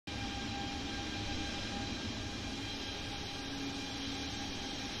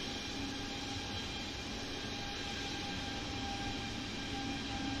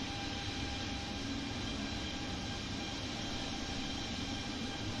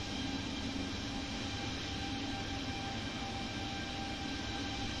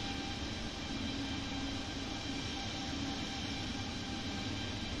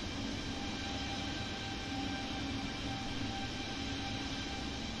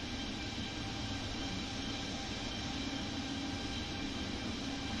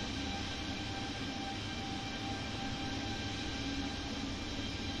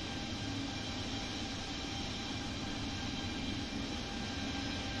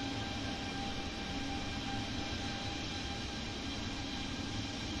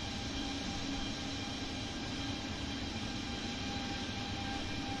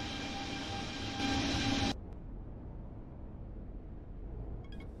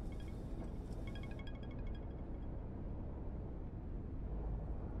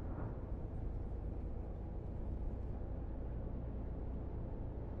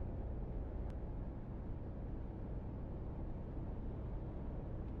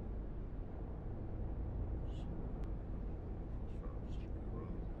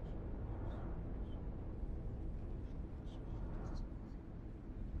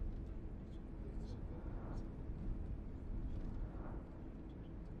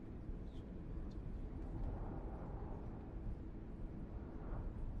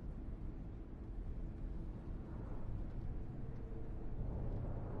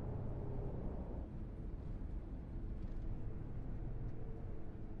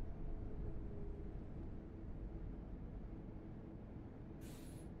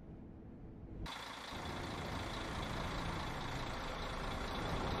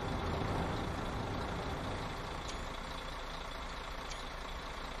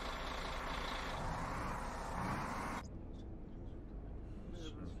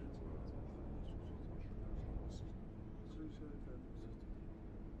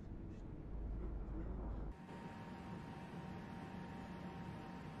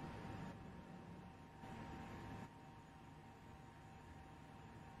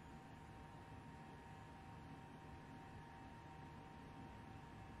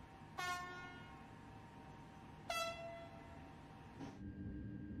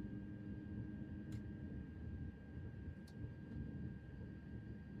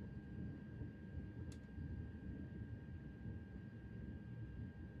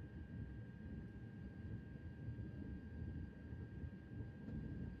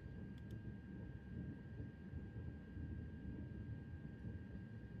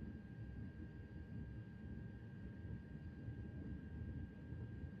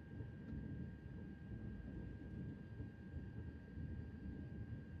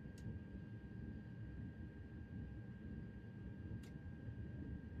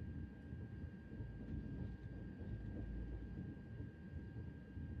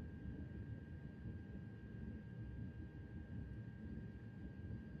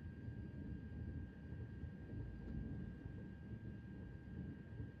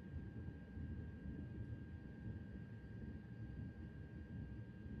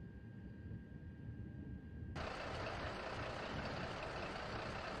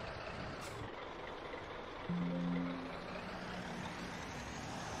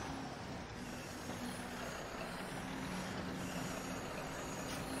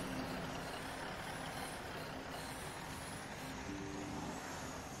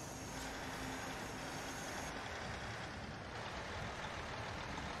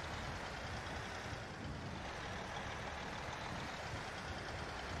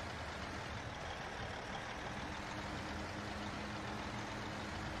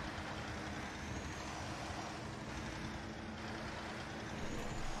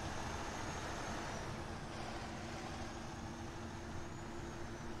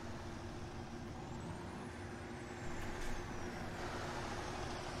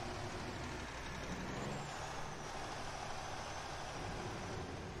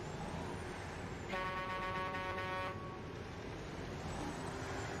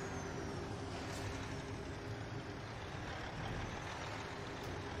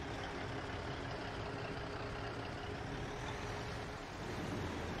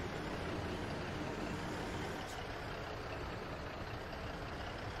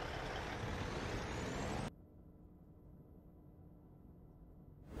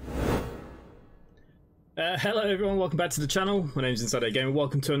Hello everyone, welcome back to the channel. My name is InsideAgameR.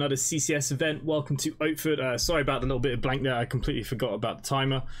 Welcome to another CCS event. Welcome to Oatford. Sorry about the little bit of blank there. I completely forgot about the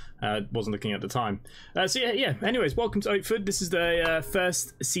timer. Wasn't looking at the time. So yeah. Anyways, welcome to Oatford. This is the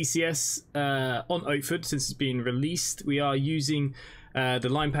first CCS on Oatford since it's been released. We are using the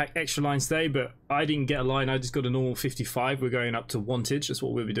line pack extra line today, but I didn't get a line. I just got a normal 55. We're going up to wantage. That's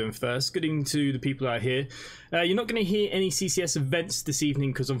what we'll be doing first. Good evening to the people out here. You're not going to hear any CCS events this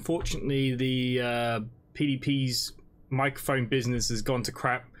evening because unfortunately the PDP's microphone business has gone to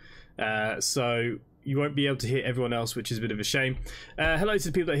crap, so you won't be able to hear everyone else, which is a bit of a shame. Hello to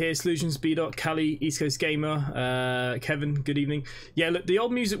the people that are here: Solutions, B-Dot, Cali, East Coast Gamer, Kevin, good evening. Yeah, look, the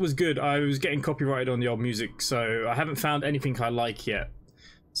old music was good. I was getting copyrighted on the old music, so I haven't found anything I like yet.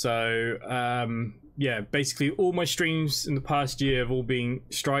 So yeah, basically all my streams in the past year have all been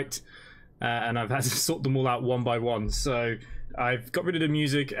striked, and I've had to sort them all out one by one. So I've got rid of the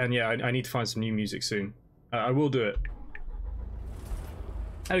music, and yeah, I need to find some new music soon. I will do it.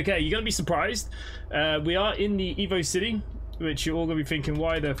 Okay, you're going to be surprised. We are in the Evo City, which you're all going to be thinking,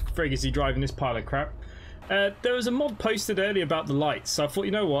 why the frig is he driving this pile of crap? There was a mod posted earlier about the lights, so I thought,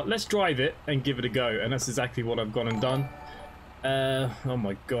 you know what, let's drive it and give it a go, and that's exactly what I've gone and done. Oh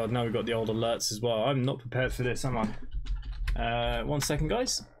my god, now we've got the old alerts as well. I'm not prepared for this, am I? 1 second,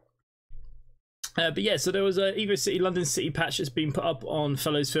 guys. But yeah, so there was a Evo City, London City patch that's been put up on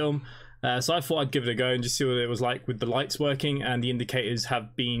Fellows Film. So I thought I'd give it a go and just see what it was like with the lights working, and the indicators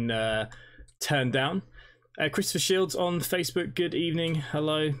have been turned down. Christopher Shields on Facebook, good evening,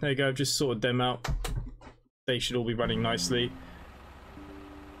 hello. There you go, I've just sorted them out. They should all be running nicely.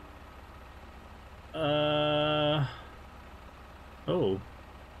 Oh.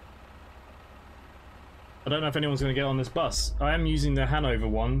 I don't know if anyone's going to get on this bus. I am using the Hanover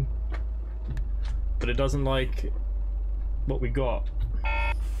one, but it doesn't like what we got.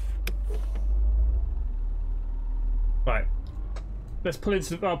 Right, let's pull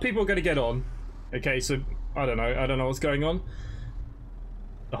into the, people are going to get on. Okay, so I don't know what's going on.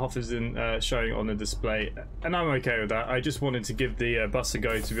 The Hoff isn't showing on the display, and I'm okay with that. I just wanted to give the bus a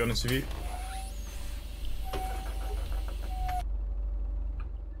go, to be honest with you.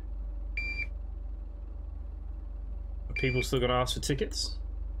 Are people still going to ask for tickets?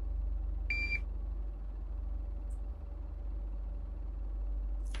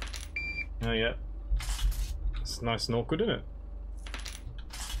 Oh yeah. It's nice and awkward, isn't it?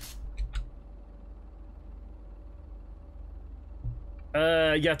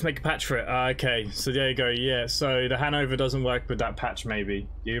 You have to make a patch for it. Okay, so there you go. Yeah, so the Hanover doesn't work with that patch, maybe.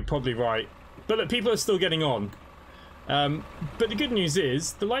 You're probably right. But look, people are still getting on. But the good news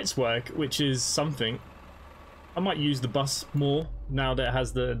is the lights work, which is something. I might use the bus more now that it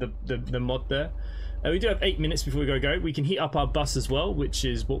has the mod there. We do have 8 minutes before we go. We can heat up our bus as well, which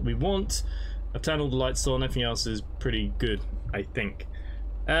is what we want. I've turned all the lights on. Everything else is pretty good, I think.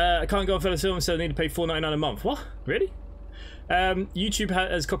 I can't go on Fellows Film, so I need to pay $4.99 a month. What? Really? YouTube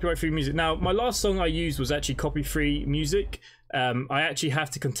has copyright-free music. Now, my last song I used was actually copy-free music. I actually have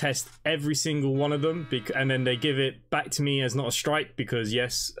to contest every single one of them, and then they give it back to me as not a strike because,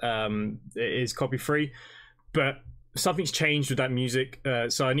 yes, it is copy-free. But something's changed with that music,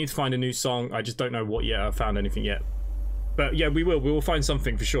 so I need to find a new song. I just don't know what yet. I haven't found anything yet. But yeah, we will find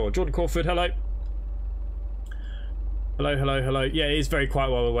something for sure. Jordan Crawford, hello. Hello. Yeah, it is very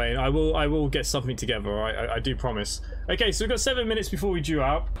quiet while we're waiting. I will get something together, alright? I do promise. Okay, so we've got 7 minutes before we due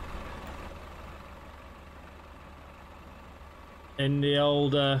out. In the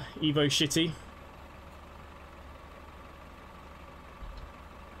old Evo shitty.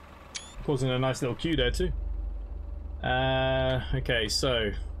 Causing a nice little queue there too. Okay,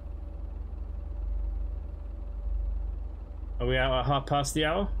 so are we out at 1/2 the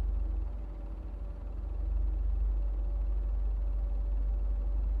hour?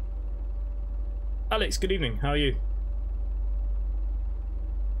 Alex, good evening. How are you?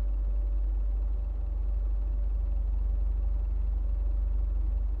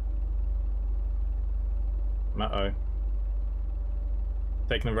 Uh-oh.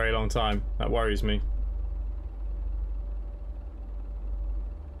 Taking a very long time. That worries me.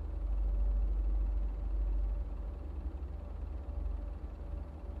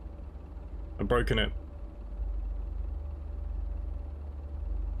 I've broken it.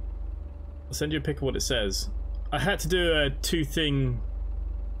 I'll send you a pic of what it says. I had to do a 2-thing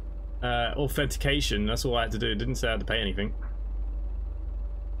authentication. That's all I had to do. It didn't say I had to pay anything.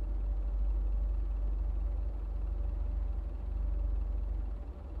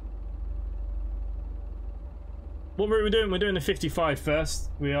 What route are we doing? We're doing the 55 first.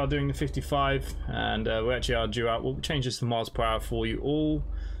 We are doing the 55, and we actually are due out. We'll change this to miles per hour for you all.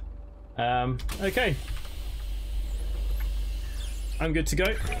 Okay. I'm good to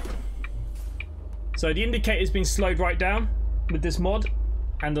go. So the indicator's been slowed right down with this mod,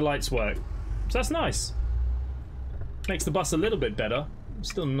 and the lights work. So that's nice. Makes the bus a little bit better.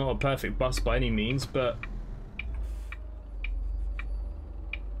 Still not a perfect bus by any means, but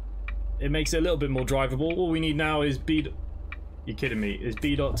it makes it a little bit more drivable. All we need now is B. You're kidding me? Is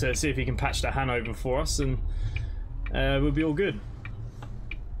B dot to see if he can patch the Han over for us, and we'll be all good.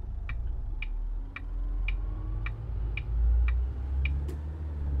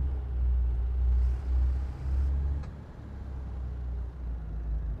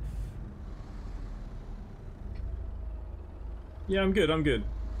 Yeah, I'm good. I'm good.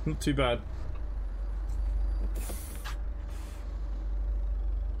 Not too bad.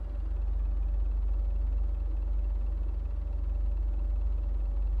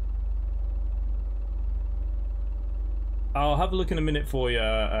 I'll have a look in a minute for you,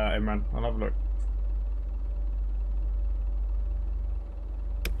 Imran. I'll have a look.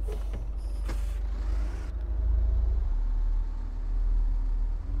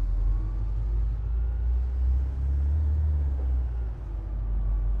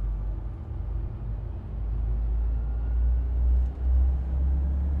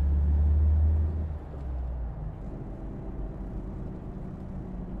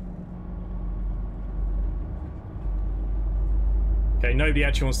 Okay, nobody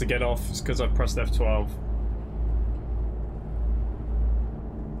actually wants to get off. It's because I've pressed F12.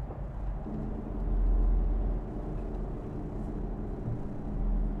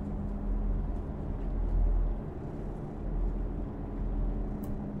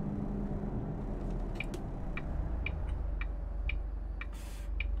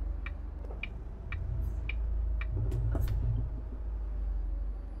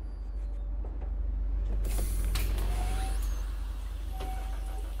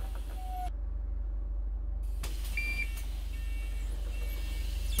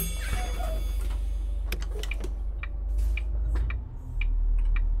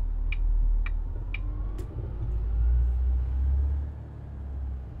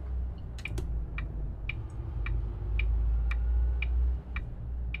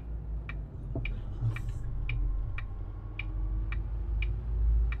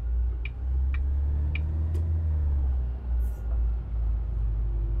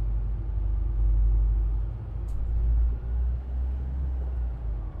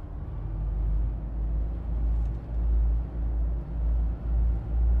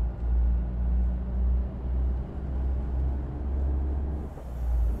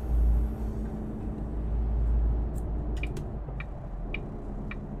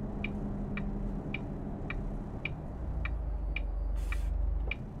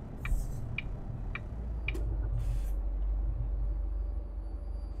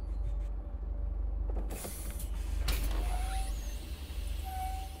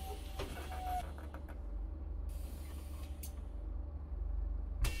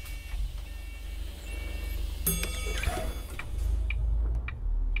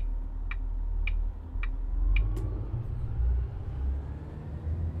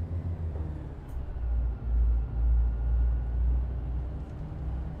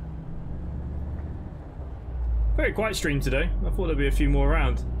 Very quiet stream today. I thought there'd be a few more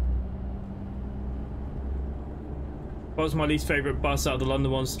around. What was my least favourite bus out of the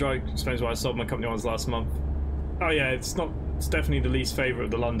London ones? Strike explains why I sold my company ones last month. Oh yeah, it's definitely the least favourite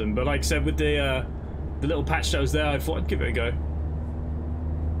of the London, but like I said, with the little patch that was there, I thought I'd give it a go.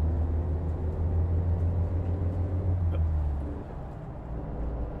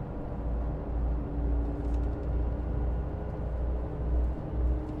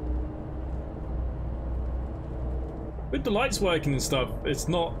 With the lights working and stuff, it's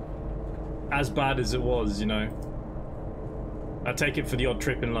not as bad as it was, you know. I take it for the odd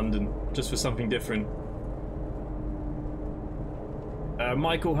trip in London, just for something different.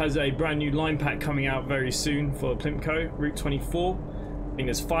 Michael has a brand new line pack coming out very soon for Plimco, Route 24. I think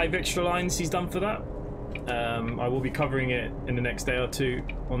there's 5 extra lines he's done for that. I will be covering it in the next day or two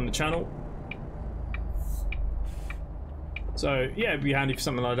on the channel. So yeah, it'd be handy for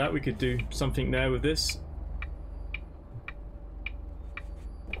something like that. We could do something there with this.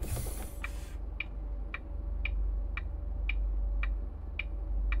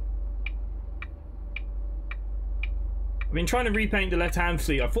 I've been trying to repaint the left-hand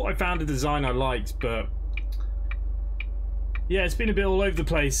fleet. I thought I found a design I liked, but yeah, it's been a bit all over the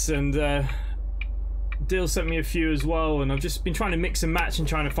place, and Dill sent me a few as well, and I've just been trying to mix and match and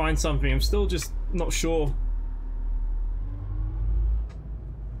trying to find something. I'm still just not sure.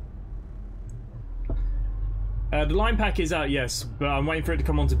 The line pack is out, yes, but I'm waiting for it to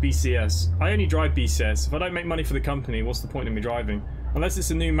come onto BCS. I only drive BCS. If I don't make money for the company, what's the point of me driving? Unless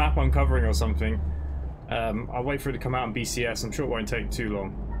it's a new map I'm covering or something. I'll wait for it to come out on BCS. I'm sure it won't take too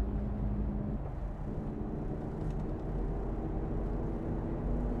long.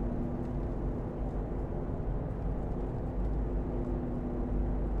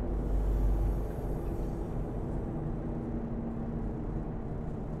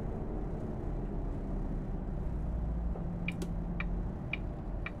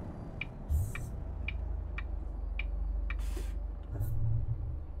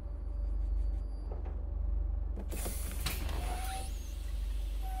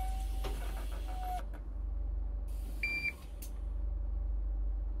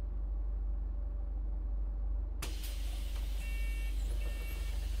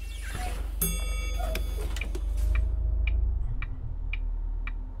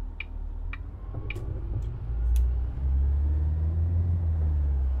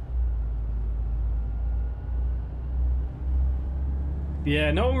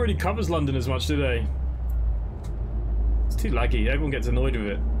 Yeah, no one really covers London as much, do they? It's too laggy. Everyone gets annoyed with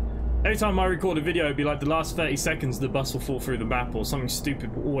it. Every time I record a video, it'd be like the last 30 seconds the bus will fall through the map, or something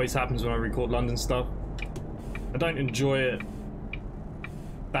stupid always happens when I record London stuff. I don't enjoy it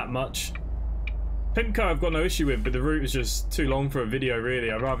that much. Pimco I've got no issue with, but the route is just too long for a video, really.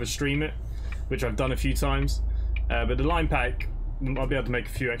 I'd rather stream it, which I've done a few times. But the line pack, I'll be able to make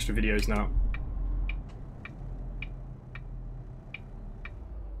a few extra videos now.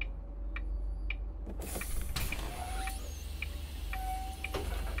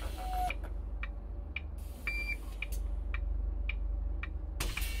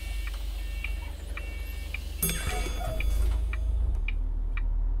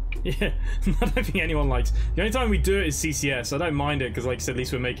 Yeah, I don't think anyone likes. The only time we do it is CCS. I don't mind it because, like I said, at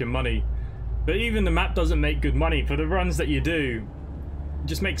least we're making money. But even the map doesn't make good money. For the runs that you do, it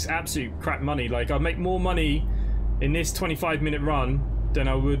just makes absolute crap money. Like, I'll make more money in this 25-minute run than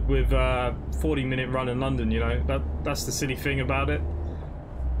I would with a 40-minute run in London, you know? That's the silly thing about it.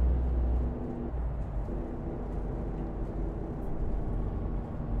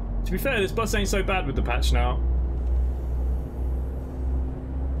 To be fair, this bus ain't so bad with the patch now.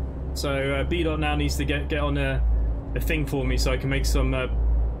 So B-Dot now needs to get on a thing for me so I can make some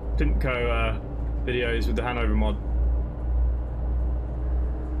Pimco videos with the Hanover mod.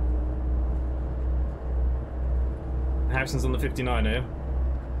 Harrison's on the 59 here.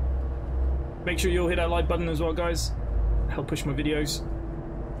 Make sure you all hit that like button as well, guys. Help push my videos.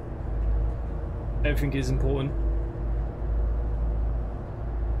 Everything is important.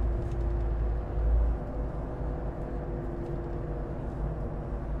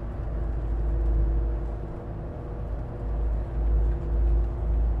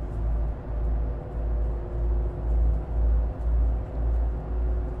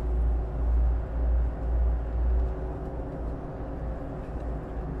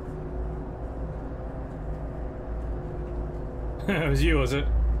 It was you, was it?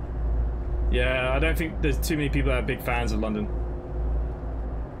 Yeah, I don't think there's too many people that are big fans of London.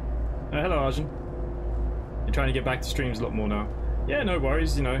 Hello, Arjun. You're trying to get back to streams a lot more now. Yeah, no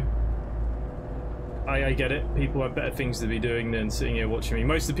worries, you know. I get it. People have better things to be doing than sitting here watching me.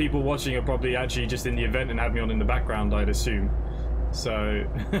 Most of the people watching are probably actually just in the event and have me on in the background, I'd assume. So,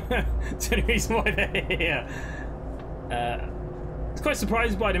 it's the only reason why they're here. I was quite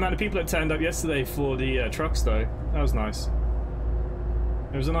surprised by the amount of people that turned up yesterday for the trucks, though. That was nice.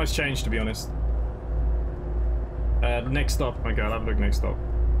 It was a nice change, to be honest. Next stop. Okay, I'll have a look next stop.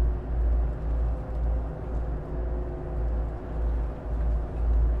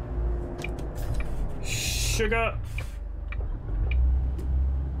 Sugar.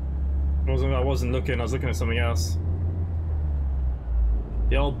 I wasn't looking. I was looking at something else.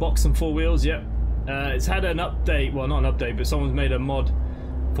 The old box and four wheels. Yep. It's had an update. Well, not an update, but someone's made a mod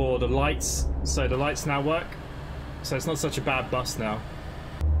for the lights, so the lights now work. So it's not such a bad bus now.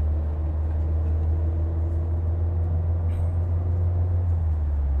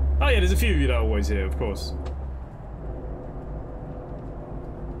 Oh yeah, there's a few of you that are always here, of course.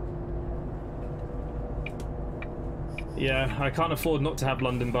 Yeah, I can't afford not to have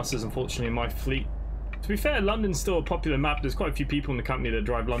London buses, unfortunately, in my fleet. To be fair, London's still a popular map. There's quite a few people in the company that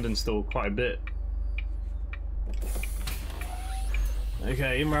drive London still quite a bit.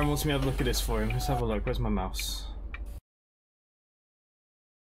 Okay, Imran wants me to have a look at this for him. Let's have a look. Where's my mouse?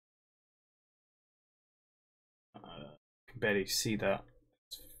 Can barely see that.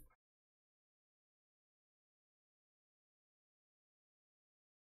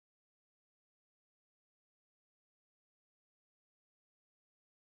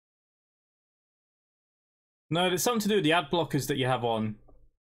 No, there's something to do with the ad blockers that you have on.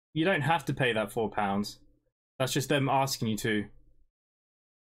 You don't have to pay that £4. That's just them asking you to.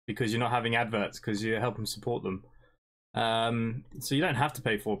 Because you're not having adverts, because you help them support them. So you don't have to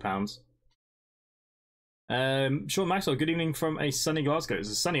pay £4. Sean Maxwell, good evening from a sunny Glasgow. It's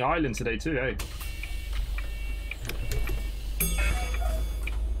a sunny island today too, eh?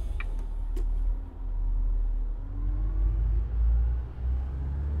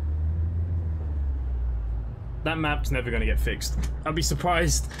 That map's never going to get fixed. I'd be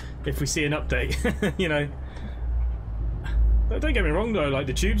surprised if we see an update, you know. Don't get me wrong though, like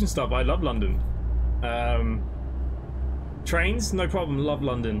the tubes and stuff, I love London. Trains, no problem, love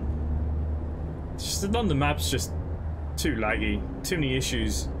London. It's just the London map's just too laggy, too many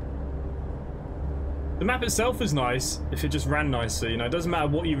issues. The map itself is nice, if it just ran nicer, you know, it doesn't matter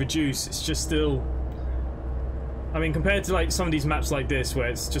what you reduce, it's just still... I mean, compared to like some of these maps like this, where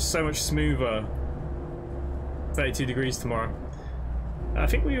it's just so much smoother. 32 degrees tomorrow. I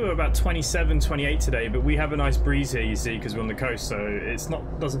think we were about 27, 28 today, but we have a nice breeze here, you see, because we're on the coast, so it's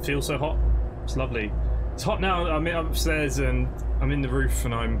not, doesn't feel so hot. It's lovely. It's hot now. I'm upstairs and I'm in the roof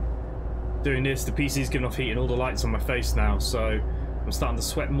and I'm doing this. The PC's giving off heat and all the lights on my face now, so I'm starting to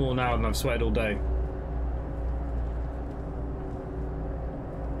sweat more now than I've sweated all day.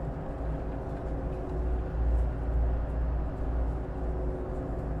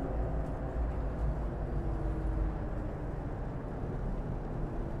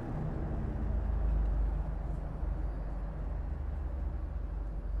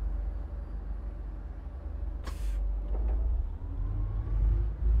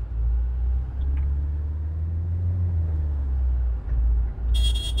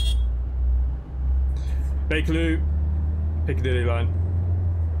 Bakerloo, Piccadilly line.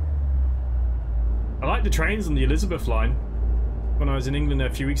 I like the trains on the Elizabeth line. When I was in England a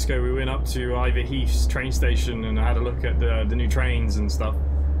few weeks ago, we went up to Ivor Heath's train station and I had a look at the new trains and stuff.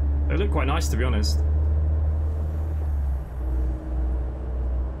 They look quite nice, to be honest.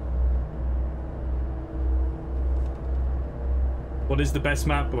 What is the best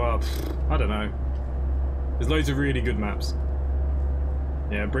map? Well, I don't know. There's loads of really good maps.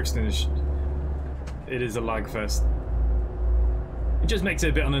 Yeah, Brixton is... It is a lag fest. It just makes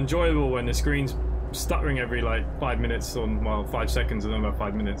it a bit unenjoyable when the screen's stuttering every like 5 minutes on, well, 5 seconds and then about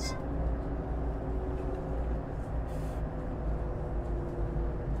 5 minutes.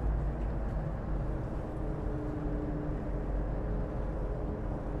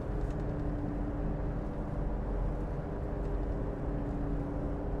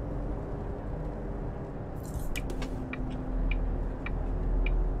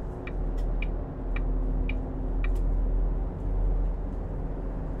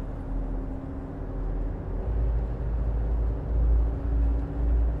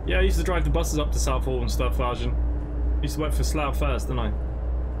 Yeah, I used to drive the buses up to Southall and stuff, Arjun. Used to work for Slough first, didn't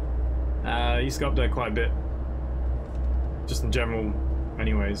I? I used to go up there quite a bit. Just in general,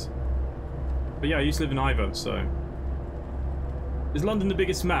 anyways. But yeah, I used to live in Ivor, so... Is London the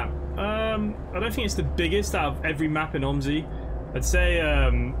biggest map? I don't think it's the biggest out of every map in OMSI. I'd say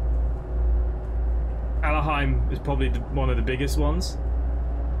Alaheim is probably one of the biggest ones.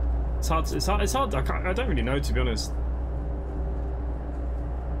 It's hard. I don't really know, to be honest.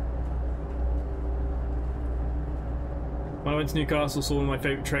 When I went to Newcastle, saw one of my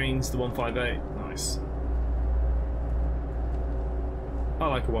favourite trains, the 158. Nice. I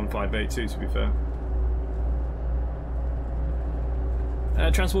like a 158 too, to be fair.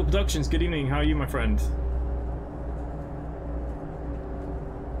 Transport Productions, good evening. How are you, my friend?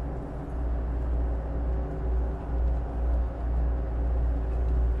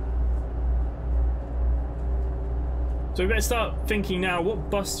 So we better start thinking now,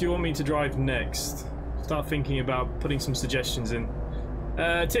 what bus do you want me to drive next? Start thinking about putting some suggestions in.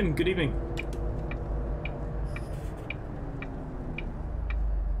 Tim, good evening.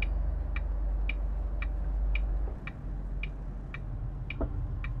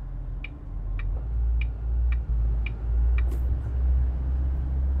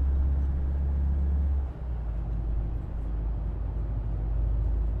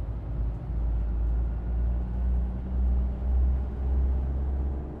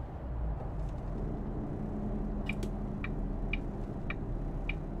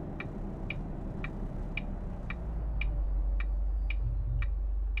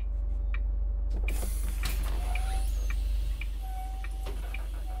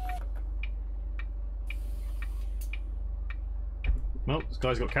 Well, this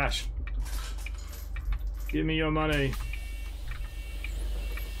guy's got cash. Give me your money.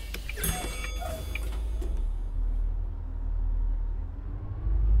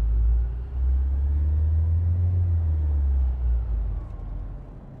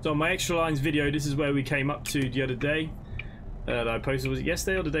 So on my Extra Lines video, this is where we came up to the other day. That I posted, was it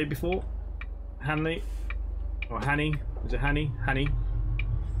yesterday or the day before? Hanley? Or Hanny? Was it Hanny? Hanny?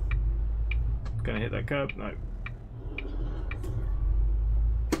 Gonna hit that curb? No.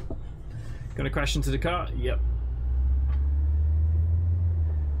 Gonna crash into the car? Yep.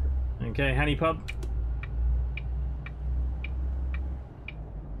 Okay, Hanny Pub.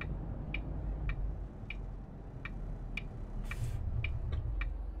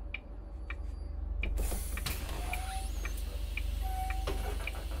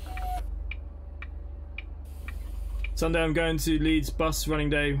 Sunday I'm going to Leeds bus running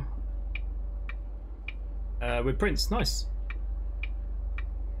day with Prince. Nice.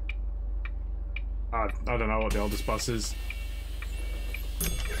 I don't know what the oldest bus is.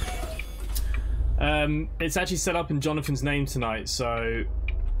 It's actually set up in Jonathan's name tonight, so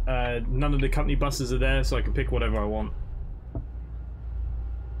none of the company buses are there, so I can pick whatever I want.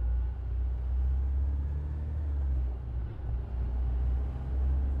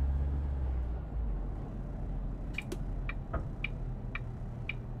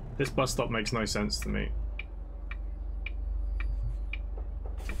 This bus stop makes no sense to me.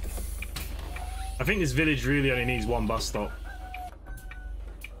 I think this village really only needs one bus stop.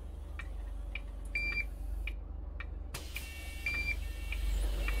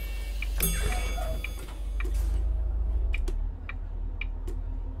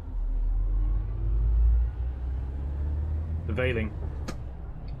 The veiling.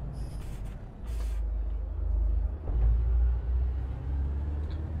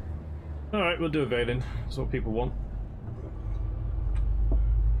 Alright, we'll do a veiling. That's what people want.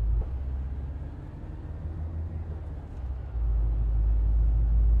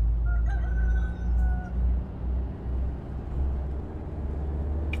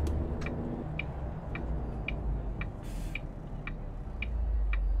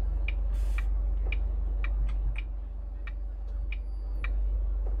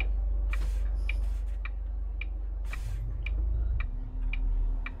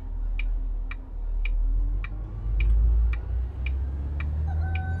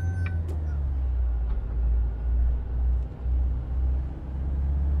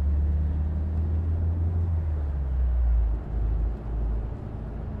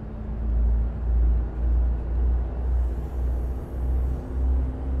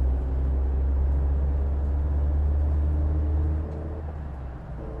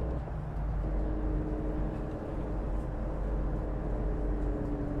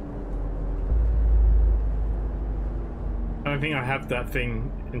 I don't think I have that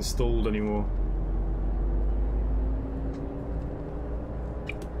thing installed anymore.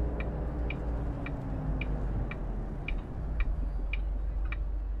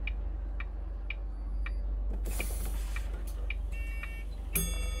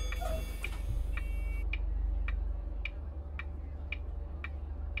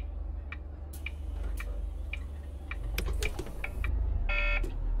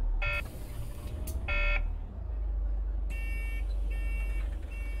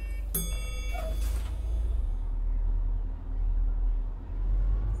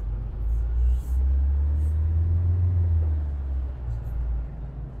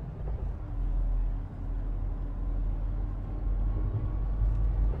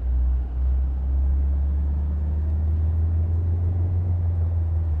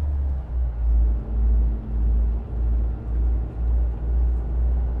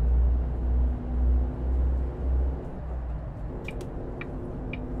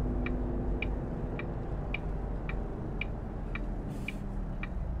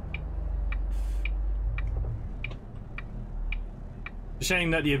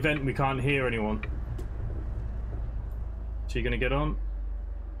 Shame that the event we can't hear anyone. So you gonna get on?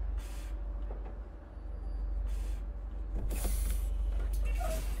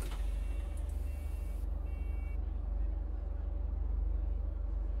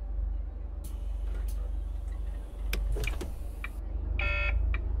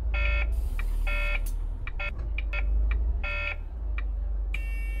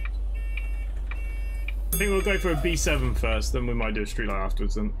 I think we'll go for a B7 first, then we might do a streetlight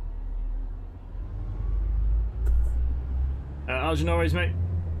afterwards then. How's your Norways, mate?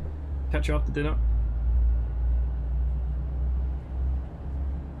 Catch you after dinner.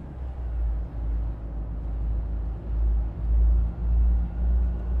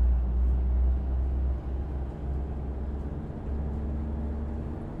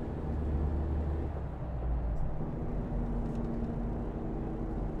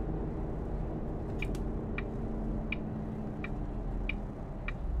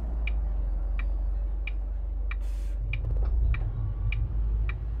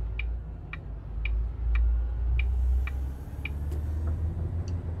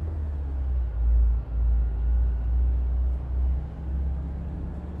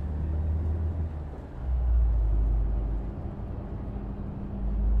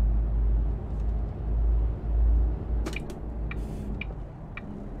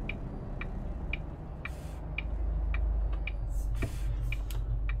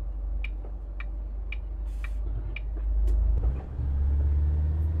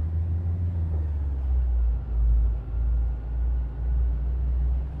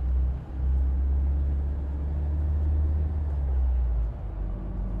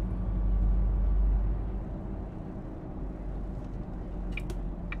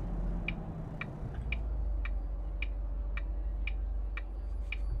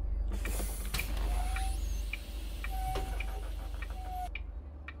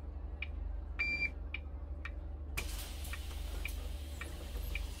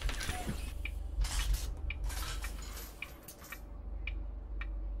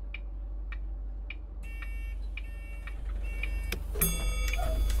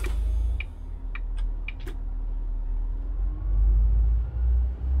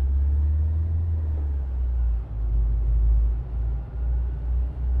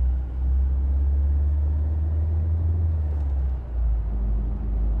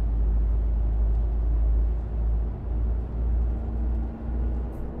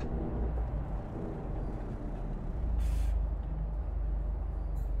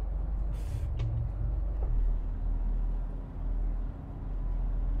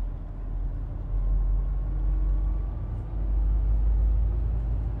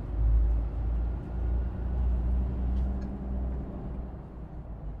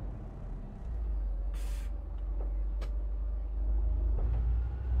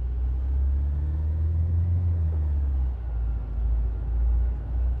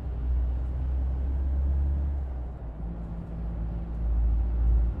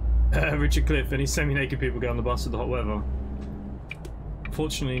 Richard Cliff, any semi-naked people get on the bus with the hot weather?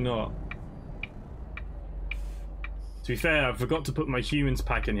 Fortunately not. To be fair, I forgot to put my humans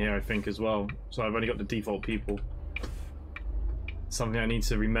pack in here, I think, as well. So I've only got the default people. Something I need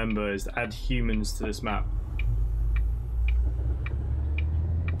to remember is to add humans to this map.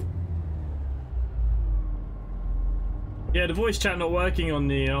 Yeah, the voice chat not working on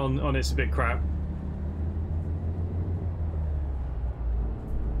the on it's a bit crap.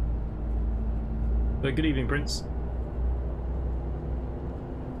 But good evening, Prince.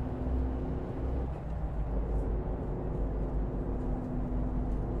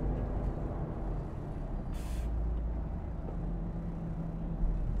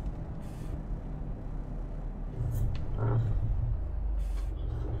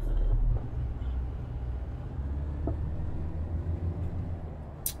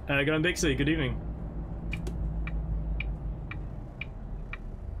 Going Bixley, good evening.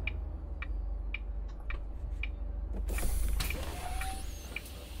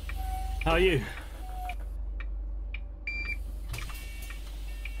 How are you?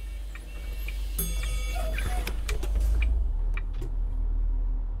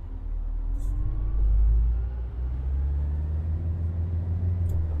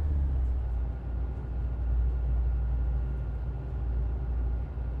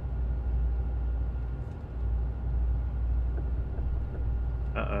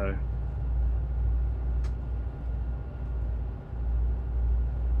 Uh-oh.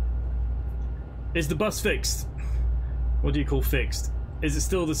 Is the bus fixed? What do you call fixed? Is it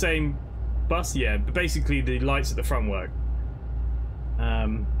still the same bus? Yeah, but basically the lights at the front work.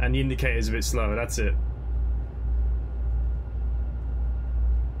 And the indicator's a bit slower, that's it.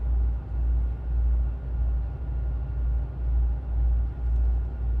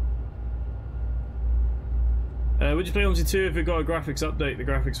 Would you play OMSI2 if it got a graphics update, the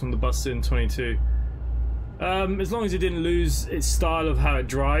graphics from the bus in 22? As long as it didn't lose its style of how it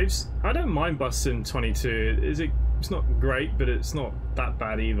drives. I don't mind bus in 22. It's not great, but it's not that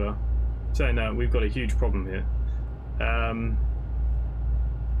bad either. So no, we've got a huge problem here. I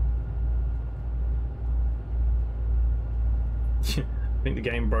think the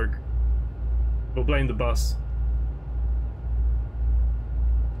game broke. We'll blame the bus.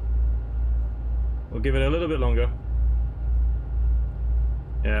 We'll give it a little bit longer.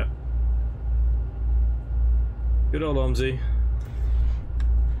 Yeah. Good old Omsi.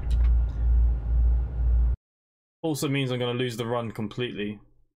 Also means I'm going to lose the run completely.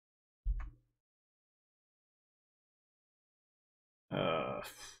 Well,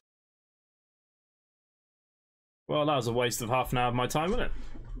 that was a waste of half an hour of my time, wasn't it?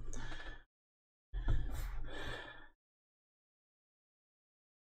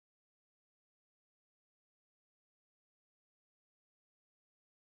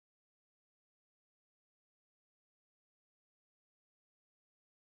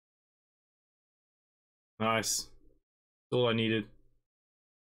 Nice. That's all I needed.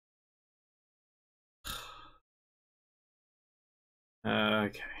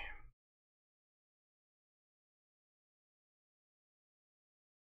 Okay.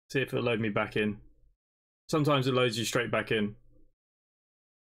 See if it'll load me back in. Sometimes it loads you straight back in.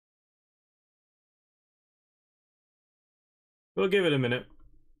 We'll give it a minute.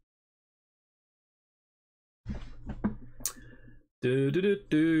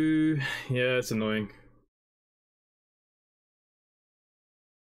 Yeah, it's annoying.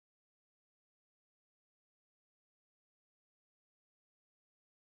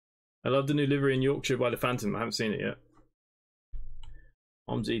 I love the new livery in Yorkshire by the Phantom. I haven't seen it yet.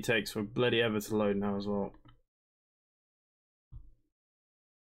 OMSI takes for bloody ever to load now as well.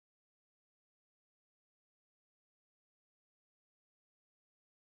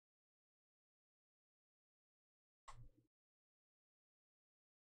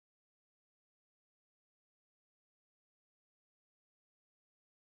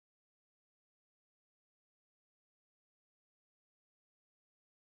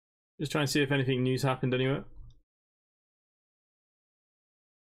 Just trying to see if anything new's happened anywhere.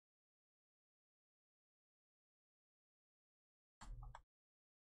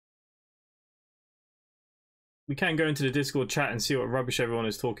 We can go into the Discord chat and see what rubbish everyone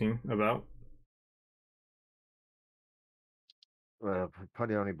is talking about. Well,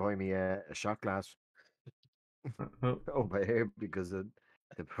 probably only buy me a shot glass over here because of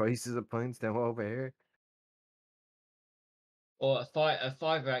the prices of pints down over here. Or a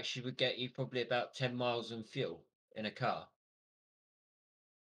fiver actually would get you probably about 10 miles in fuel in a car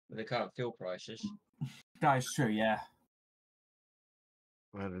with the current fuel prices. That is true, yeah.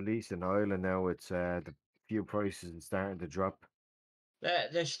 Well, at least in Ireland now, it's the fuel prices are starting to drop.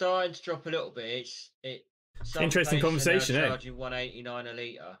 They're starting to drop a little bit. Some Interesting places conversation, are now eh? charging 189 a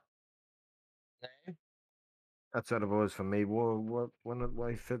litre. That's what it was for me. What when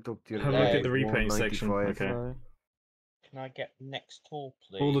I filled up the other Have a day, look it at the was repaint section. 195. Okay. Hello. Can I get next tour,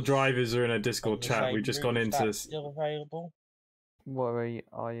 please? All the drivers are in a On Discord the chat. same We've just route, gone is into that still available? What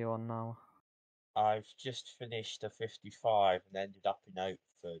are you on now? I've just finished a 55 and ended up in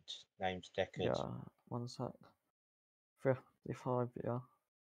Oatford. Name's Deckard. Yeah, 1 sec. 55, yeah.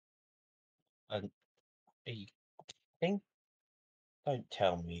 And he think? Don't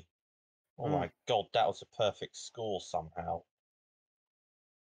tell me. Oh my god, that was a perfect score somehow.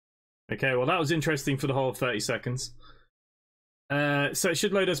 Okay, well that was interesting for the whole 30 seconds. So it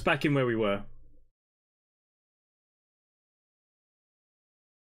should load us back in where we were.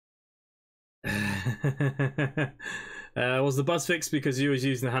 Was the bus fixed because you was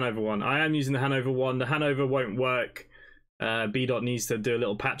using the Hanover one? I am using the Hanover one. The Hanover won't work. B-Dot needs to do a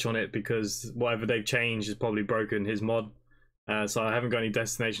little patch on it because whatever they've changed has probably broken his mod. So I haven't got any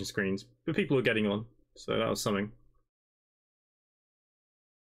destination screens, but people are getting on, so that was something.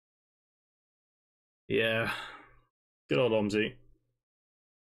 Yeah, good old Omsi.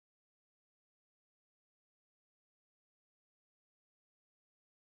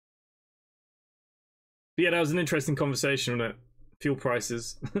 But yeah, that was an interesting conversation on it. Fuel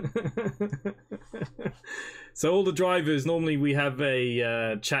prices. So all the drivers, normally we have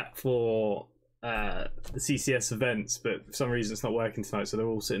a chat for the CCS events, but for some reason it's not working tonight, so they're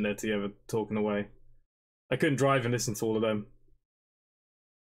all sitting there together talking away. I couldn't drive and listen to all of them.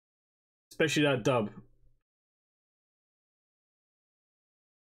 Especially that dub.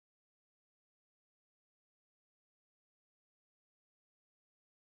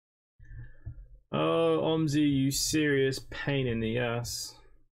 Oh, Omsi, you serious pain in the ass.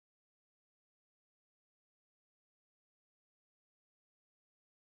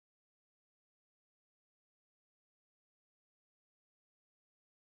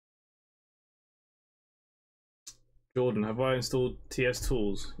 Jordan, have I installed TS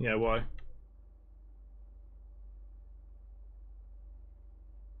Tools? Yeah, why?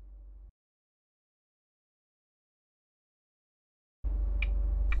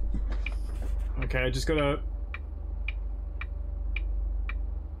 Okay, I just gotta...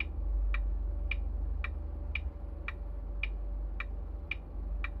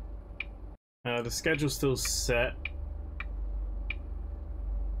 the schedule's still set.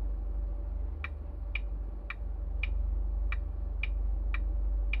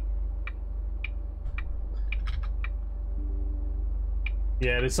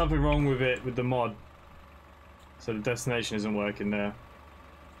 Yeah, there's something wrong with it, with the mod. So the destination isn't working there.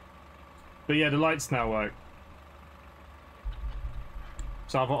 But yeah, the lights now work.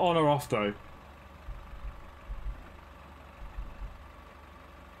 So either on or off though.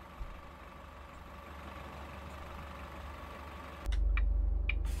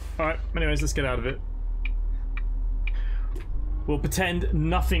 Alright, anyways, let's get out of it. We'll pretend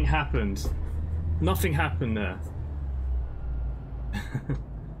nothing happened. Nothing happened there.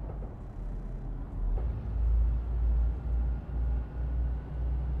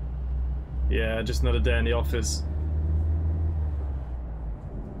 Yeah, just another day in the office.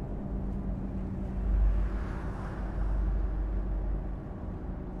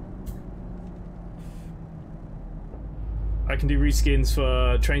 I can do reskins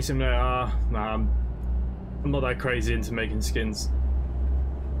for Train Simulator. Nah, I'm not that crazy into making skins.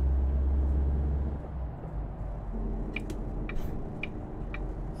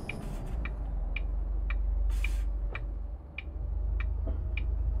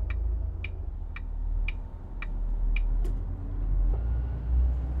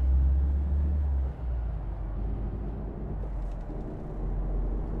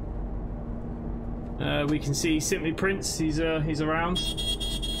 We can see Simply Prince. He's around.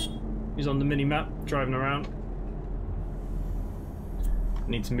 He's on the mini map, driving around. I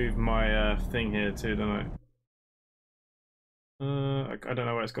need to move my thing here too, don't I? I don't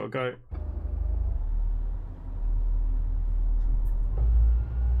know where it's got to go.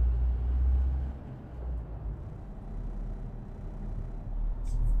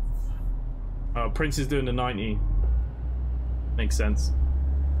 Oh, Prince is doing the 90. Makes sense.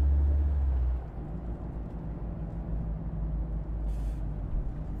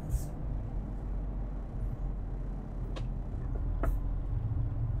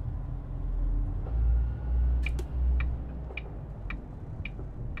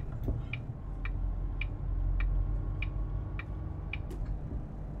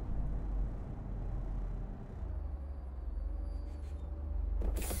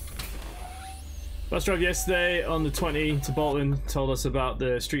 Bus drive yesterday on the 20 to Bolton told us about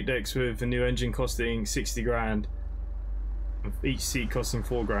the street decks with the new engine costing 60 grand. Each seat costing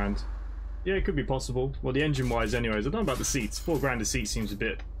 4 grand. Yeah, it could be possible. Well, the engine wise anyways. I don't know about the seats. 4 grand a seat seems a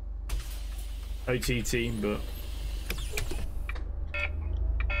bit OTT, but...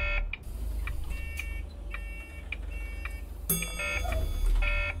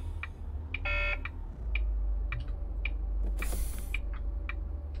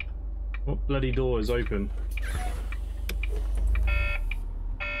 What bloody door is open?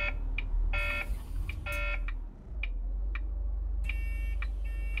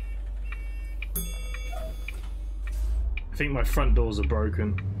 I think my front doors are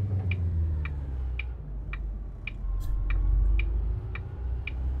broken.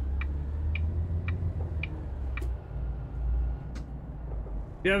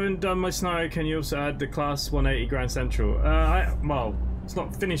 If you haven't done my scenario, can you also add the class 180 Grand Central? Well, it's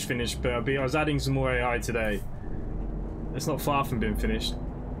not finished, but I was adding some more AI today. It's not far from being finished.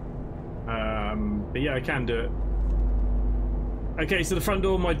 But yeah, I can do it. Okay, so the front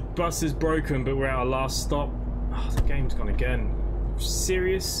door of my bus is broken, but we're at our last stop. Oh, the game's gone again.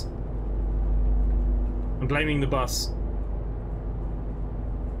 Serious? I'm blaming the bus.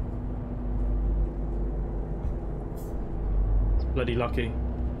 It's bloody lucky.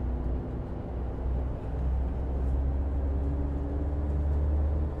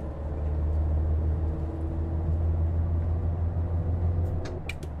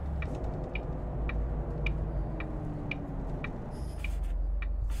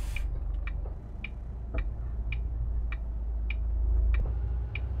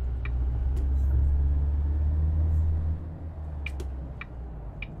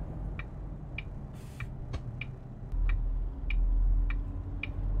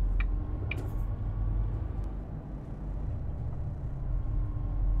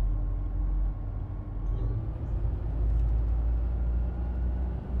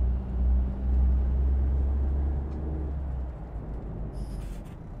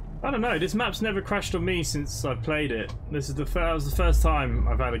 I don't know, this map's never crashed on me since I've played it. This is that was the first time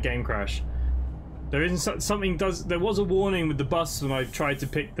I've had a game crash. There isn't something there was a warning with the bus when I tried to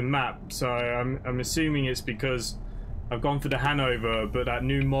pick the map, so I'm assuming it's because I've gone for the Hanover, but that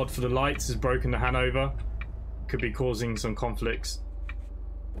new mod for the lights has broken the Hanover. Could be causing some conflicts.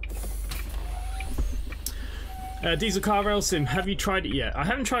 Diesel car rail sim, have you tried it yet? I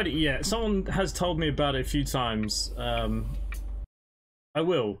haven't tried it yet. Someone has told me about it a few times. I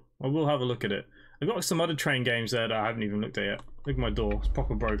will have a look at it. I've got some other train games there that I haven't even looked at yet. Look at my door, it's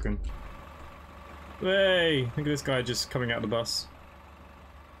proper broken. Hey, look at this guy just coming out of the bus.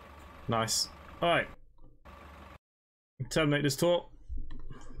 Nice. Alright. Terminate this tour.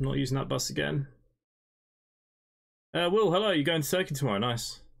 I'm not using that bus again. Will, hello, you're going to Turkey tomorrow,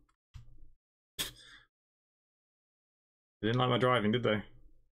 nice. They didn't like my driving, did they?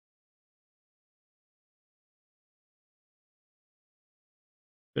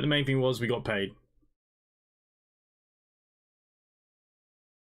 But the main thing was we got paid.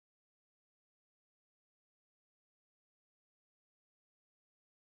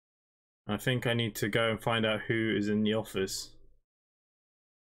 I think I need to go and find out who is in the office.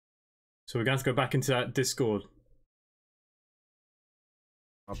 So we're going to go back into that Discord.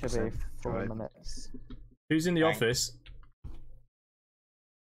 Should be 4 minutes. Who's in the office?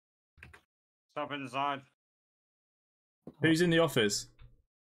 Stop inside. Who's in the office?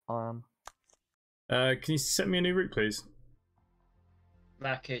 I am. Can you set me a new route, please?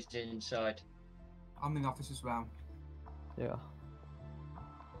 Mac is inside. I'm in the office as well. Yeah.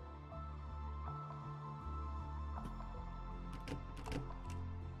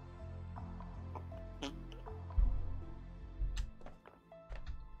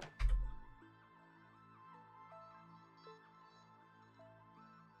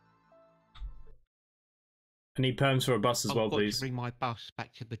 I need perms for a bus as well, I've got please. to bring my bus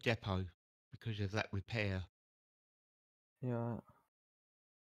back to the depot because of that repair. Yeah.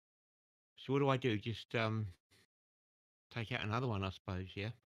 So what do? Just take out another one, I suppose,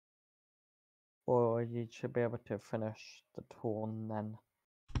 yeah? Or you should be able to finish the tour and then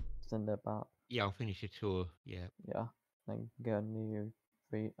send it back. Yeah, I'll finish the tour, yeah. Yeah. Then get a new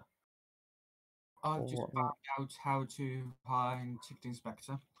route. I've Or just whatnot. found out how to find ticket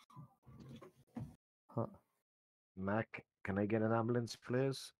inspector. Huh. Mac, can I get an ambulance,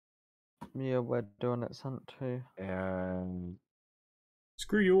 please? Yeah, we're doing it sent to And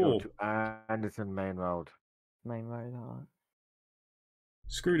Screw you go all. to Anderson Main Road. main road. Alright.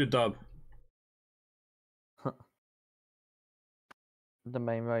 Screw the dub. The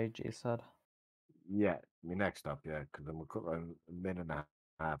main road, you said. Yeah, my next stop, yeah, because I'm a minute and a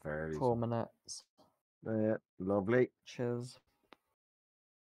half early. 4 minutes. Lovely. Cheers.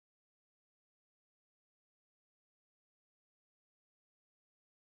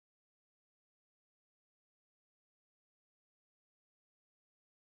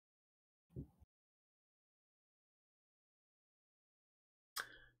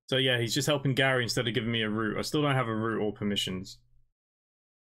 So yeah, he's just helping Gary instead of giving me a route. I still don't have a route or permissions.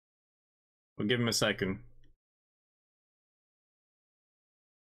 We'll give him a second.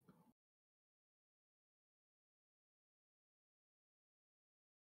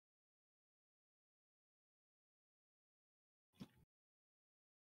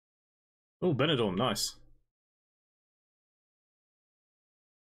 Oh, Benidorm, nice.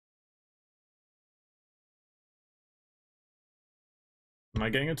 Am I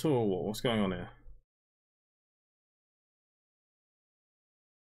getting a tour or what? What's going on here?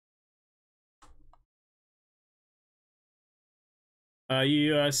 Are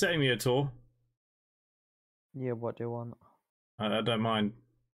you setting me a tour? Yeah, what do you want? I don't mind.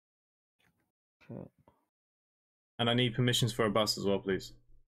 Okay. And I need permissions for a bus as well, please.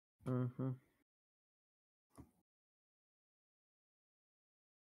 Mm-hmm.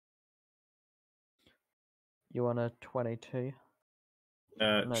 You want a 22?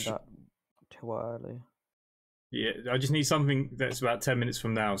 No, that too early. Yeah, I just need something that's about 10 minutes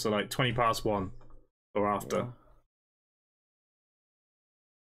from now, so like 20 past 1 or after. Yeah.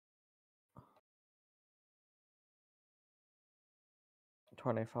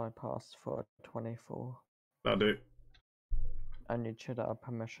 25 past for 24. That'll do. And you should have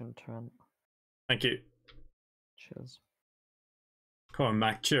permission to enter. Thank you. Cheers. Come on,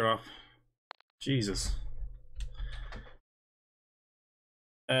 Mac, cheer up. Jesus.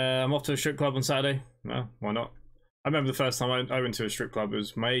 I'm off to a strip club on Saturday. No, why not? I remember the first time I went to a strip club. It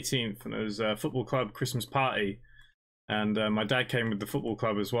was my 18th, and it was a football club Christmas party. And my dad came with the football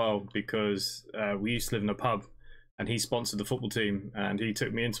club as well because we used to live in a pub, and he sponsored the football team, and he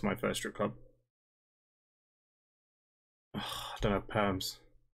took me into my first strip club. Oh, I don't have perms.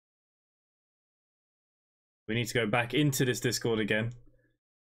 We need to go back into this Discord again.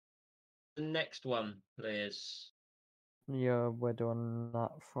 The next one, please. Yeah, we're doing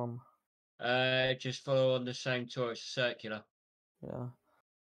that from. Just follow on the same tour. It's circular. Yeah.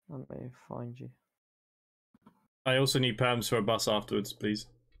 Let me find you. I also need perms for a bus afterwards, please.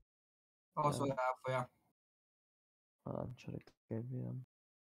 Also, Yeah. have for you. Should have gave you them.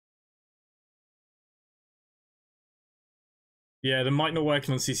 Yeah, the mic not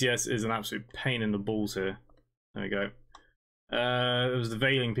working on CCS is an absolute pain in the balls here. There we go. It was the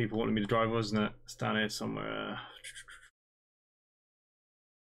Veiling people wanted me to drive, wasn't it? It's down here somewhere.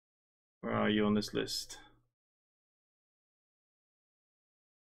 Where are you on this list?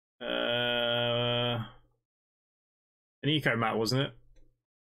 An eco mat, wasn't it?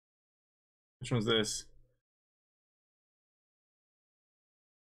 Which one's this?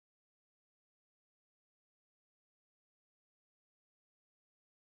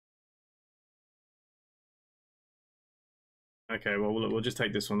 Okay, well we'll just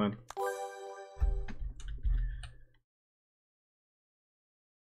take this one then.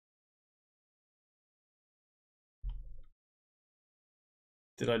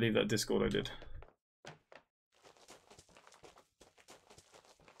 Did I leave that Discord? I did.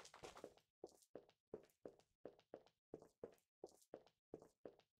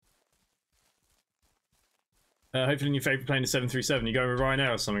 Hopefully in your favourite plane is 737. You going with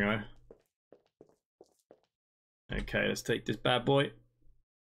Ryanair or something, eh? Okay, let's take this bad boy.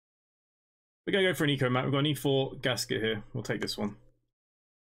 We're going to go for an eco mat. We've got an E4 gasket here. We'll take this one.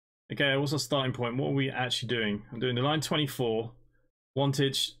 Okay, what's our starting point? What are we actually doing? I'm doing the line 24,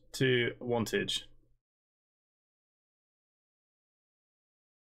 wantage to wantage.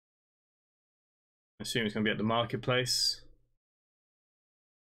 I assume it's going to be at the marketplace.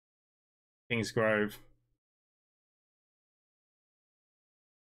 Kingsgrove.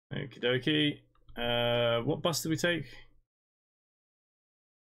 Okie dokie. What bus did we take?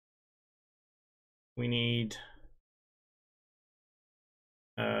 We need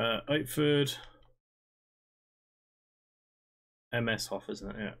Oatford. MS Hoff, isn't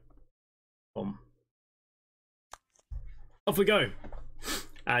it? Yeah. Boom. Off we go.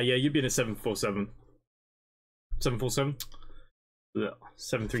 Yeah, you'd be in a 747. 747?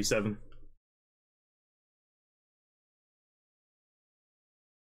 737.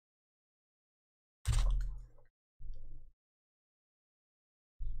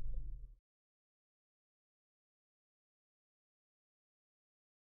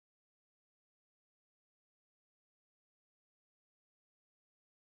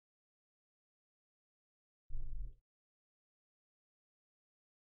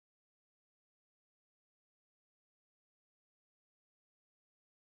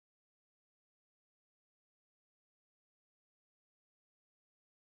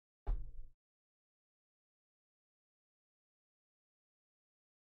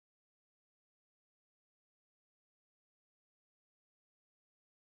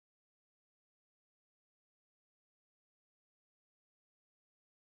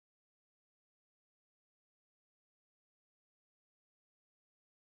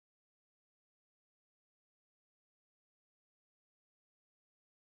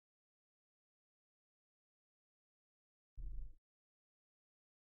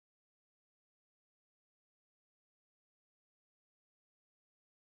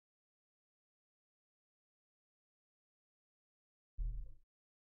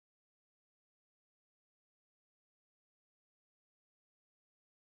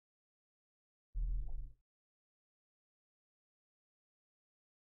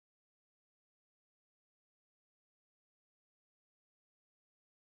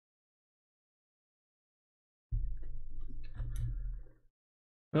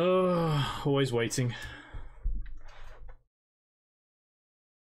 Oh, always waiting.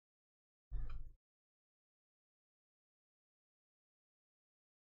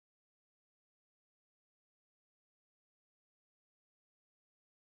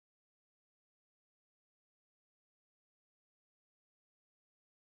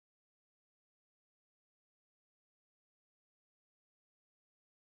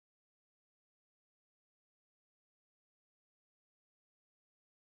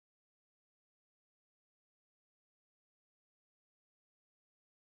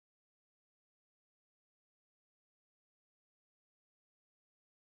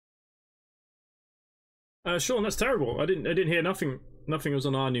 Sean, that's terrible. I didn't hear nothing. Nothing was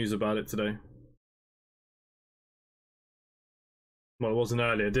on our news about it today. Well, it wasn't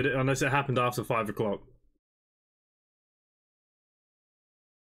earlier, did it? Unless it happened after 5 o'clock.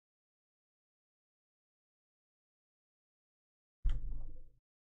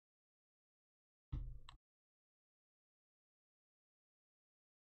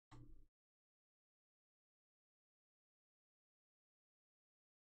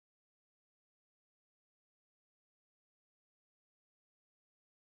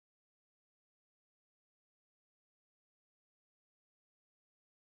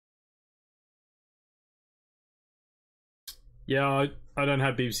 Yeah, I don't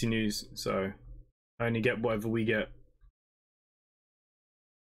have BBC News, so I only get whatever we get.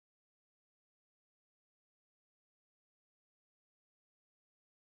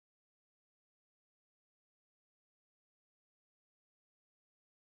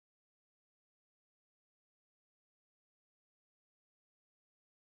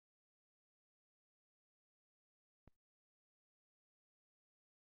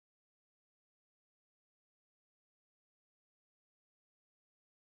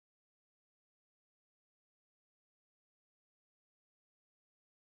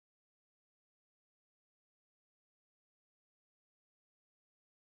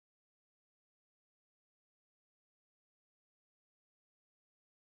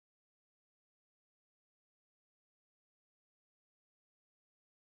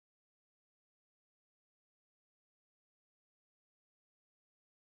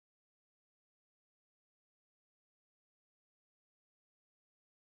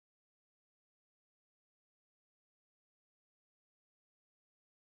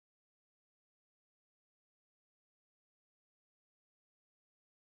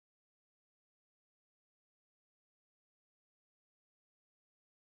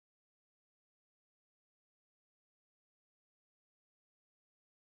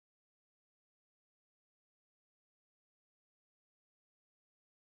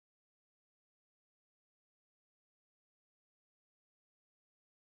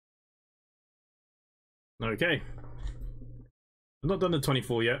 Okay. I've not done the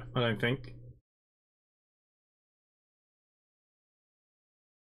 24 yet, I don't think.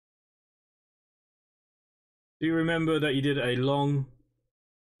 Do you remember that you did a long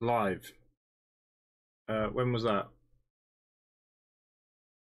live? When was that?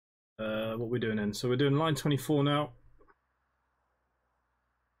 What we're doing then? So we're doing line 24 now.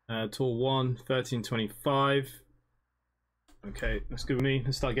 Tour 1, 1325. Okay, that's good with me.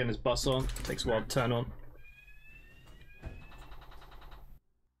 Let's start getting this bus on. Takes a while to turn on.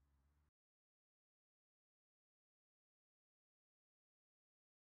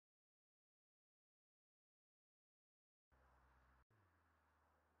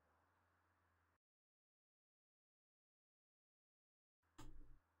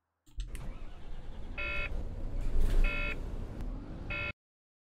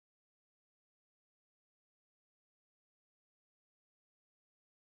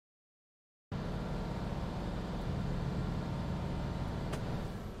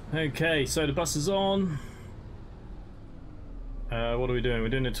 Okay, so the bus is on. What are we doing? We're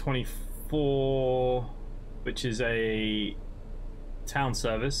doing a 24, which is a town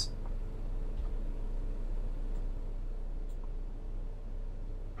service.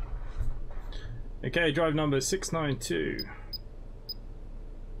 Okay, drive number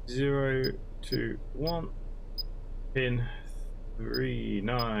 692-021, pin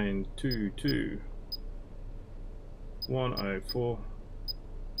 3922-104,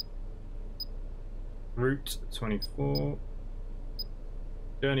 route 24,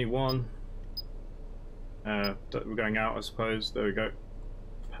 journey 1. We're going out, I suppose. There we go.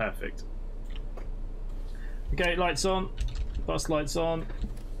 Perfect. Okay, lights on, bus lights on,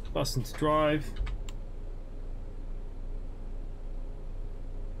 bus into drive.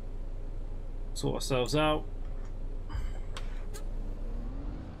 Sort ourselves out.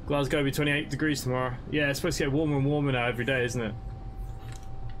 Glasgow will be 28 degrees tomorrow. Yeah, it's supposed to get warmer and warmer now every day, isn't it?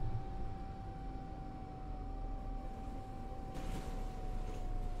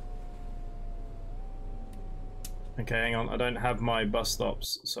 Okay, hang on. I don't have my bus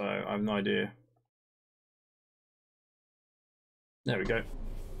stops, so I have no idea. There we go.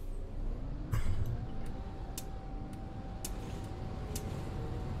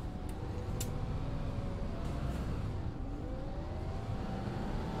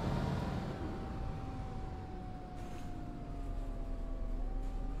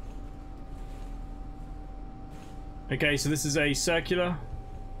 Okay, so this is a circular.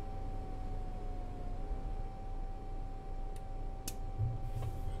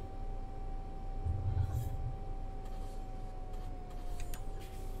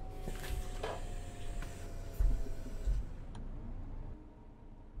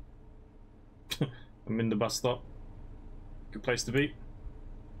 I'm in the bus stop. Good place to be.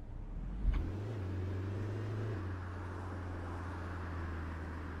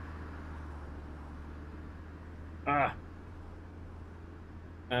 Ah.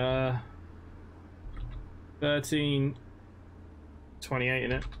 13:28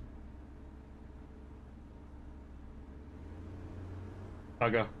 in it.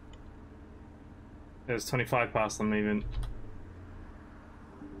 Bugger. There's 25 past I'm leaving.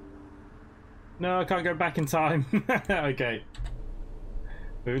 No, I can't go back in time. Okay.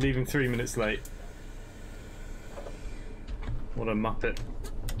 We're leaving 3 minutes late. What a muppet.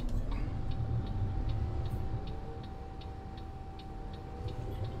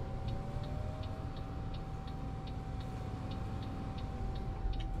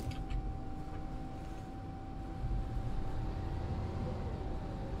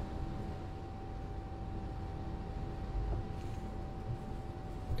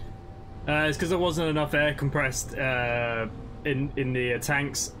 It's because there wasn't enough air compressed in the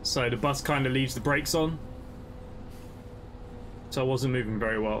tanks, so the bus kind of leaves the brakes on. So I wasn't moving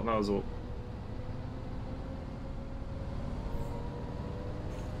very well, that was all.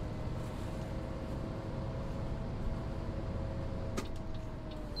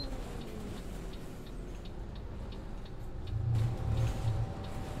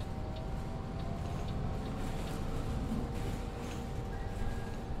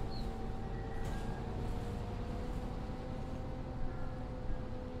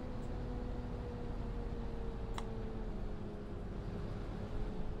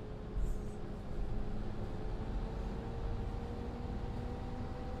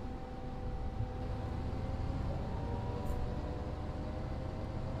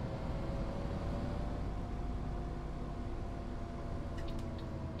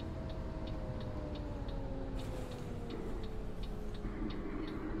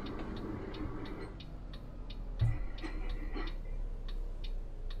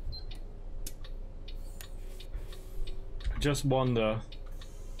 Just wonder.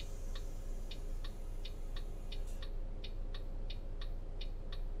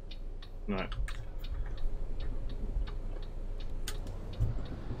 No.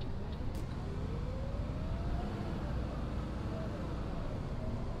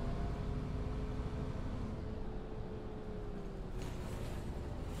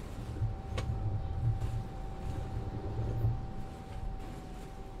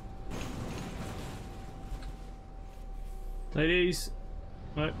 Ladies,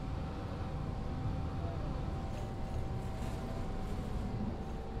 no.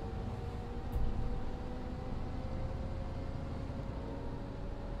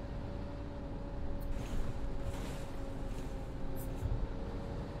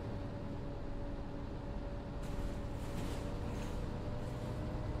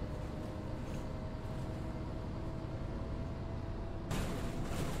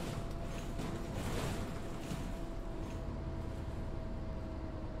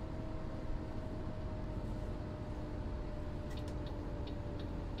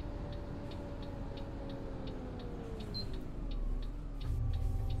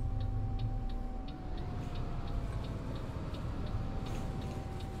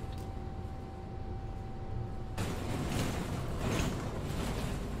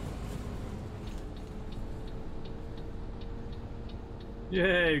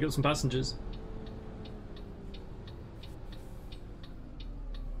 Yay, we got some passengers.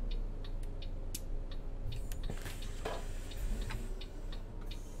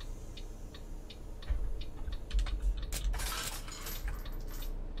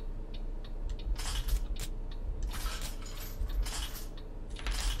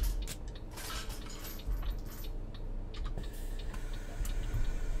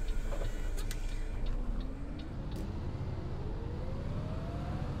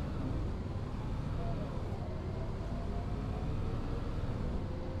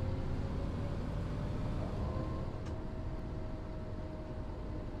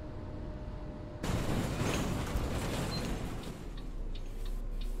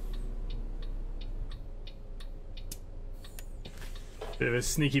 Bit of a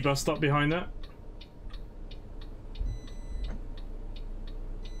sneaky bus stop behind that.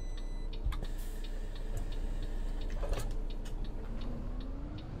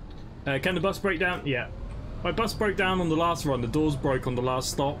 Can the bus break down? Yeah. My bus broke down on the last run. The doors broke on the last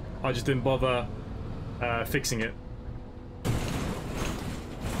stop. I just didn't bother fixing it.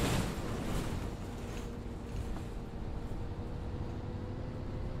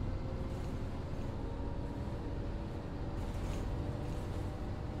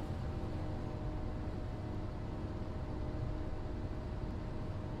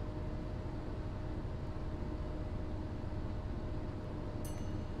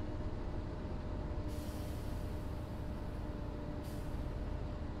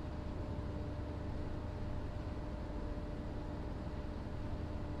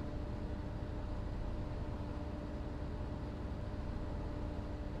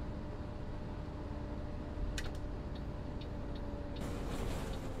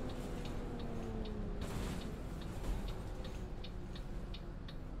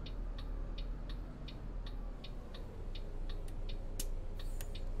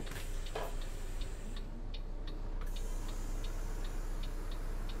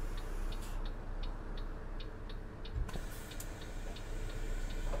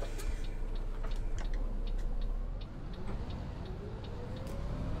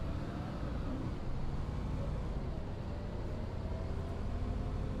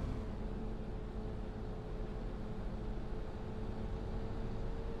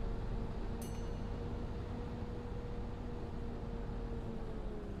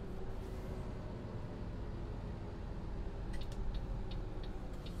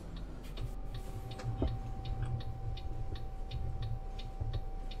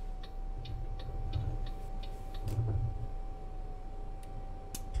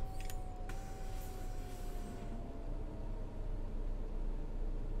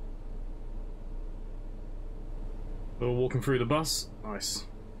 We're walking through the bus. Nice.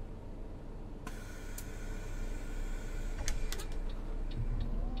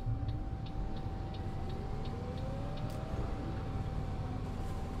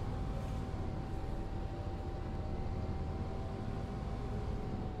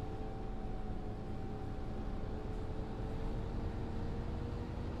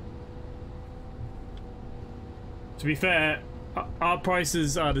 To be fair, our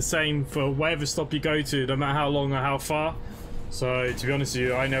prices are the same for whatever stop you go to, no matter how long or how far. So to be honest with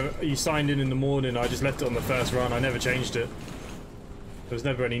you, you signed in the morning, I just left it on the first run, I never changed it. There was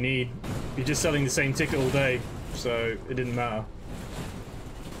never any need. You're just selling the same ticket all day, so it didn't matter.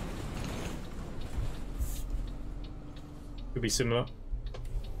 Could be similar.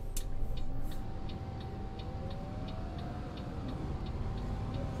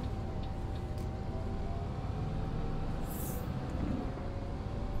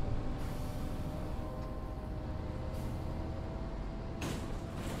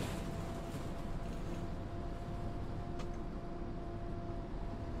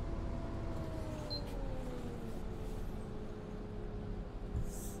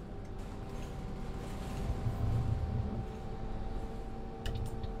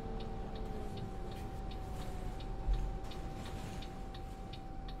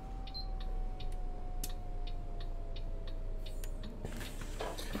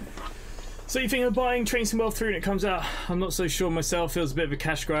 So you think of buying Train Sim World 3 when it comes out? I'm not so sure myself. Feels a bit of a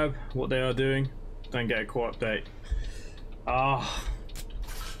cash grab, what they are doing. Don't get a core update.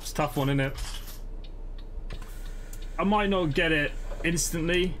 It's a tough one, isn't it? I might not get it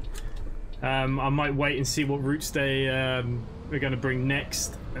instantly. I might wait and see what routes they are going to bring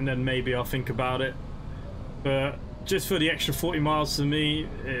next, and then maybe I'll think about it. But just for the extra 40 miles for me,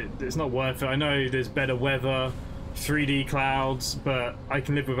 it's not worth it. I know there's better weather, 3D clouds, but I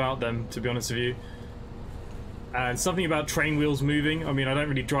can live without them, to be honest with you. And something about train wheels moving. I mean, I don't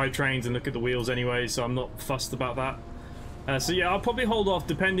really drive trains and look at the wheels anyway, so I'm not fussed about that. So yeah, I'll probably hold off,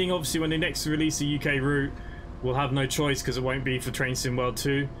 depending, obviously, when they next release a UK route. We'll have no choice because it won't be for Train Sim World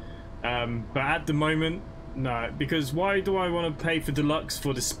 2. But at the moment, no. Because why do I want to pay for Deluxe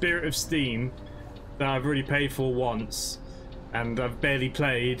for the Spirit of Steam that I've already paid for once and I've barely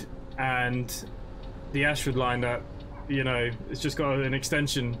played, and the Ashford line that, you know, it's just got an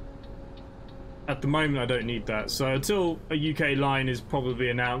extension. At the moment, I don't need that. So until a UK line is probably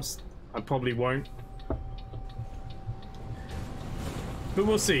announced, I probably won't. But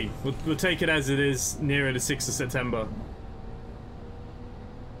we'll see. We'll take it as it is nearer the 6th of September.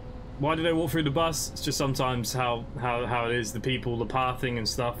 Why did I walk through the bus? It's just sometimes how it is, the people, the pathing and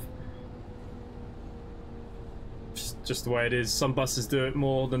stuff. Just the way it is. Some buses do it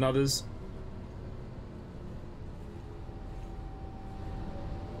more than others.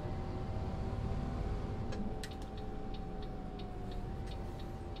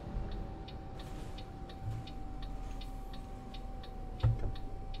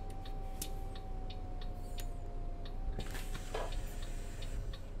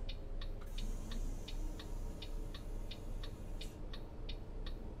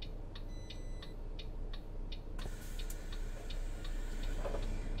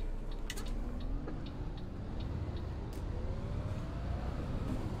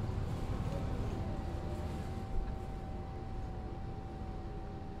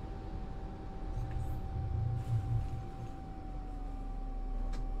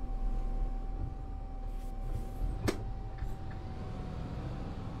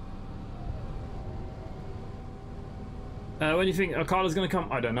 When do you think Akala's going to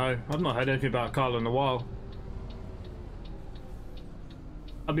come? I don't know. I've not heard anything about Akala in a while.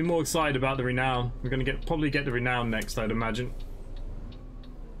 I'd be more excited about the Renown. We're going to probably get the Renown next, I'd imagine.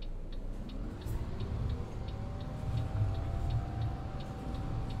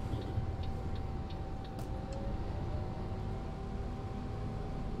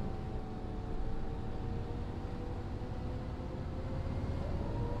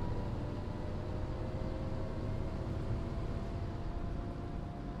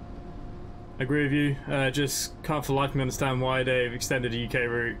 I agree with you. Just can't for life of me understand why they've extended the UK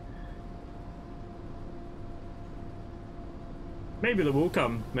route. Maybe they will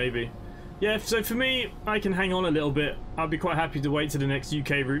come, maybe. Yeah, so for me, I can hang on a little bit. I'd be quite happy to wait till the next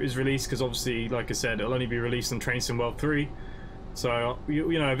UK route is released, because obviously, like I said, it'll only be released on Train Sim World 3. So,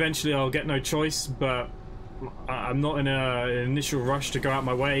 you know, eventually I'll get no choice, but I'm not in an initial rush to go out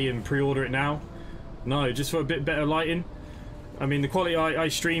my way and pre-order it now. No, just for a bit better lighting. I mean, the quality I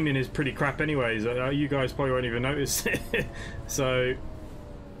stream in is pretty crap anyways. You guys probably won't even notice it. So,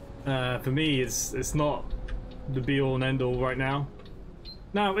 for me, it's not the be-all and end-all right now.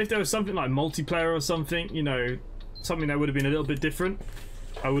 Now, if there was something like multiplayer or something, you know, something that would have been a little bit different,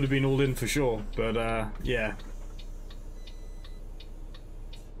 I would have been all in for sure. But, yeah.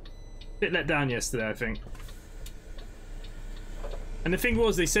 Bit let down yesterday, I think. And the thing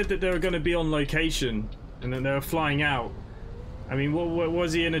was, they said that they were going to be on location, and then they were flying out. I mean, what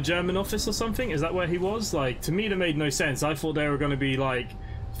was he in a German office or something? Is that where he was? Like, to me, that made no sense. I thought they were going to be, like,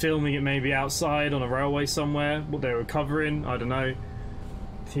 filming it maybe outside on a railway somewhere. What they were covering, I don't know.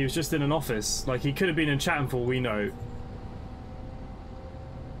 He was just in an office. Like, he could have been in Chatham for all we know.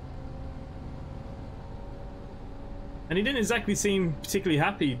 And he didn't exactly seem particularly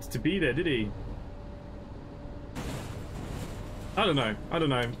happy to be there, did he? I don't know. I don't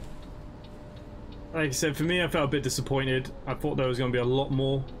know. Like I said, for me, I felt a bit disappointed. I thought there was going to be a lot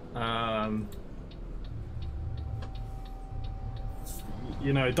more.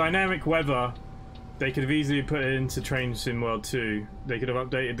 You know, dynamic weather, they could have easily put it into Train Sim World 2. They could have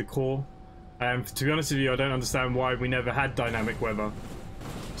updated the core. To be honest with you, I don't understand why we never had dynamic weather.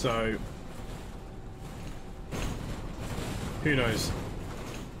 So, who knows?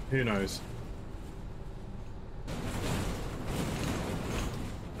 Who knows?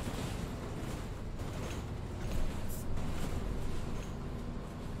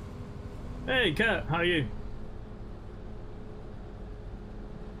 Hey, Kurt, how are you?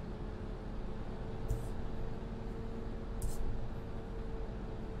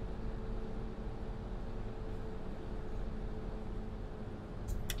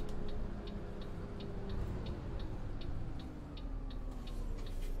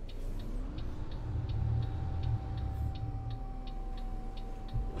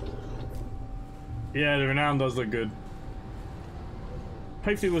 Yeah, the Renown does look good.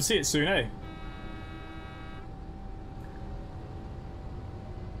 Hopefully we'll see it soon, eh?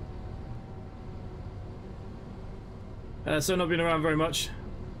 So not been around very much.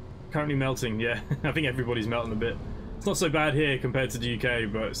 Currently melting, yeah. I think everybody's melting a bit. It's not so bad here compared to the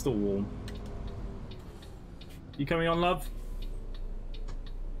UK, but it's still warm. You coming on, love?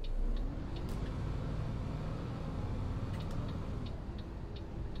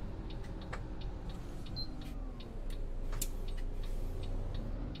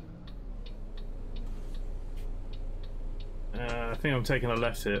 I think I'm taking a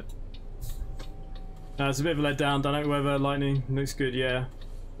left hit. It's a bit of a letdown. Dynamic weather, lightning, looks good, yeah.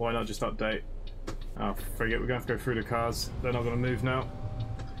 Why not just update? Oh, forget, we're going to have to go through the cars. They're not going to move now.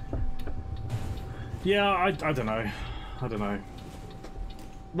 Yeah, I don't know. I don't know.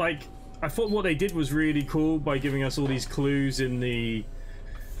 Like, I thought what they did was really cool by giving us all these clues in the...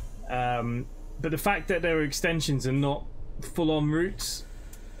 but the fact that there were extensions and not full-on routes...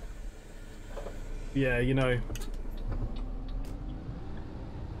 Yeah, you know...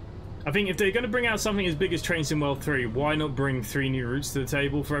 I think if they're going to bring out something as big as Train Sim World 3, why not bring 3 new routes to the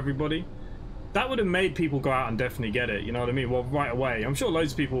table for everybody? That would have made people go out and definitely get it, you know what I mean? Well, right away. I'm sure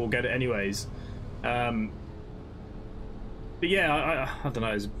loads of people will get it anyways. But yeah, I don't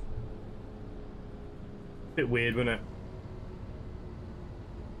know. It's a bit weird, wasn't it?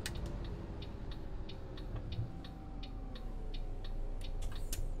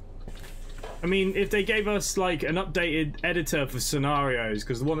 I mean, if they gave us like an updated editor for scenarios,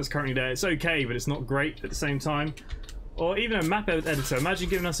 because the one that's currently there, it's okay, but it's not great at the same time. Or even a map editor. Imagine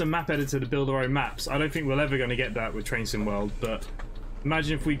giving us a map editor to build our own maps. I don't think we're ever going to get that with Train Sim World, but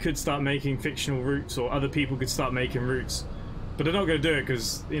imagine if we could start making fictional routes, or other people could start making routes. But they're not going to do it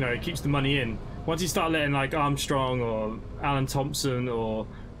because, you know, it keeps the money in. Once you start letting like Armstrong or Alan Thompson or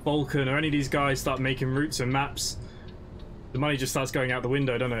Vulcan or any of these guys start making routes and maps, the money just starts going out the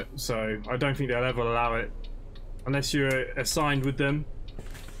window, doesn't it? So I don't think they'll ever allow it unless you're assigned with them.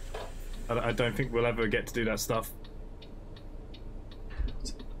 I don't think we'll ever get to do that stuff.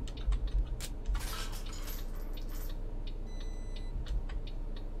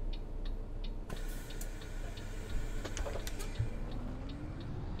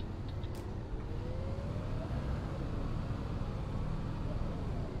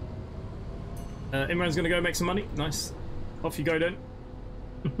 Imran's gonna go make some money. Nice. Off you go then.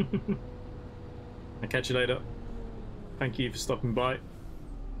 I'll catch you later. Thank you for stopping by.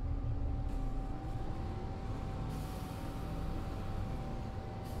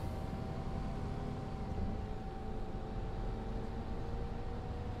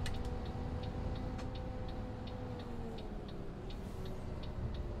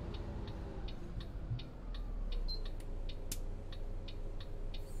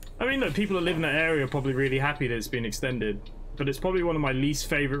 I mean, look, people that live in that area are probably really happy that it's been extended, but it's probably one of my least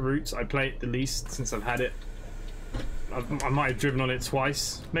favourite routes. I play it the least since I've had it. I might have driven on it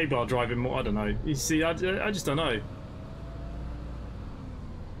twice. Maybe I'll drive it more. I don't know. You see, I just don't know.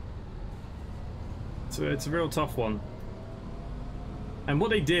 So it's a real tough one. And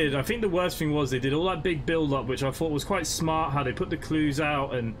what they did, I think the worst thing was they did all that big build-up, which I thought was quite smart, how they put the clues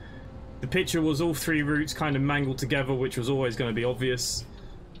out, and the picture was all three routes kind of mangled together, which was always going to be obvious.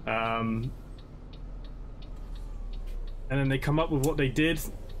 And then they come up with what they did.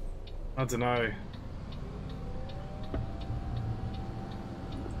 I don't know.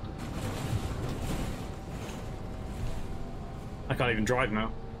 I can't even drive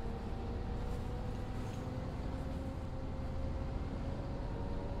now.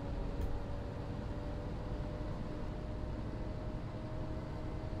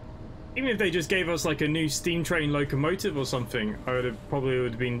 Even if they just gave us like a new steam train locomotive or something, I would have probably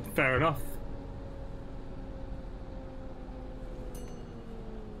been fair enough.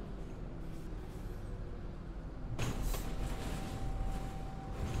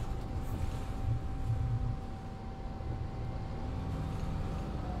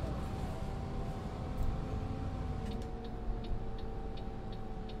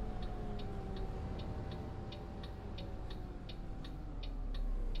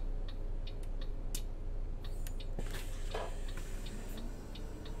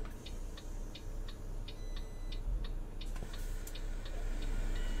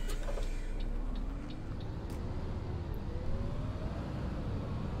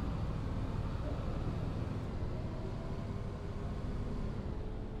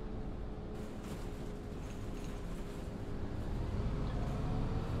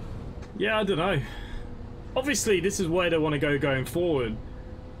 Yeah, I don't know. Obviously, this is where they want to go going forward.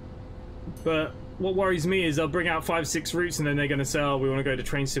 But what worries me is they'll bring out 5-6 routes and then they're going to say, oh, we want to go to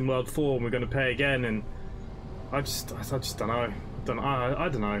Train Sim World 4 and we're going to pay again. And I just don't know. I don't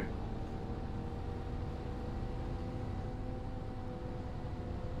know.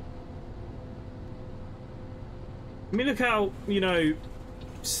 I mean, look how, you know,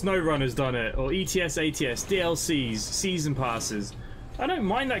 SnowRunner's done it, or ETS, ATS, DLCs, season passes. I don't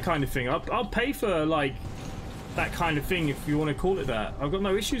mind that kind of thing. I'll pay for, like, that kind of thing, if you want to call it that. I've got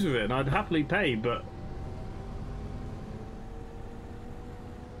no issues with it, and I'd happily pay, but...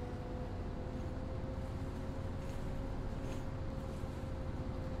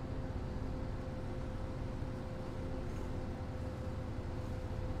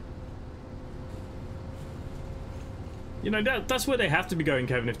 You know, that's where they have to be going,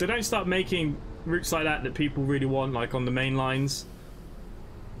 Kevin. If they don't start making routes like that people really want, like on the main lines,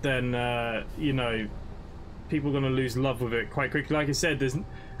 then, you know, people are going to lose love with it quite quickly. Like I said, there's,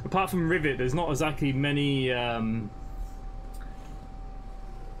 apart from Rivet, there's not exactly many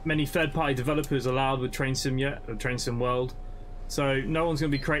many third-party developers allowed with Train Sim yet, or Train Sim World. So no one's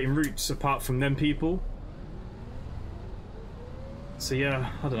going to be creating routes apart from them people. So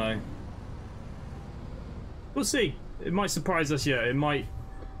yeah, I don't know. We'll see. It might surprise us, yeah. It might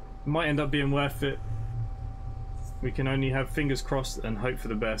end up being worth it. We can only have fingers crossed and hope for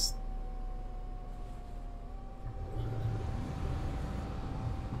the best.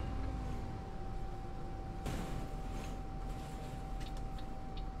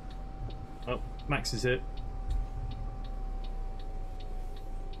 Oh, Max is hit.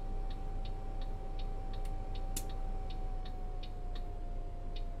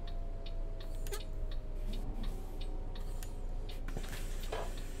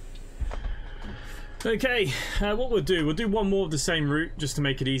 Okay, what we'll do one more of the same route just to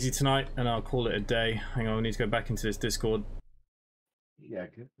make it easy tonight, and I'll call it a day. Hang on, we need to go back into this Discord. Yeah,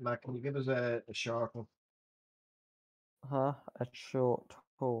 Matt, can you give us a short one? Huh? A short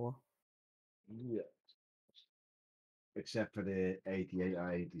tour. Yeah. except for the 88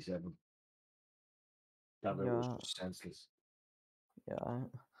 or 87. That route was just senseless. Yeah.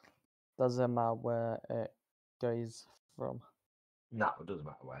 Does it matter where it goes from? No, it doesn't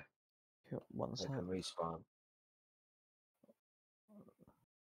matter where. One They sec. can respawn.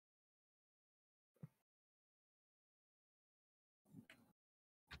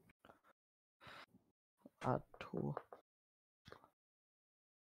 Add tool.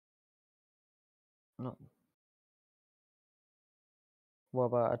 No. What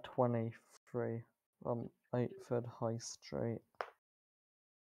about a 23 from Oatford High Street?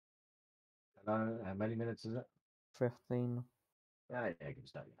 How many minutes is it? 15. Yeah, I can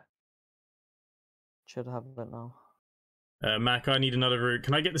start. Yeah. Should have it now. Mac, I need another route.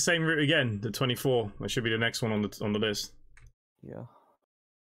 Can I get the same route again? The 24. That should be the next one on the list. Yeah.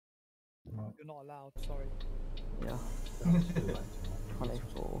 You're not allowed, sorry. Yeah.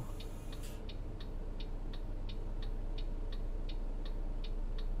 24.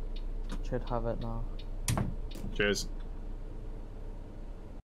 Should have it now. Cheers.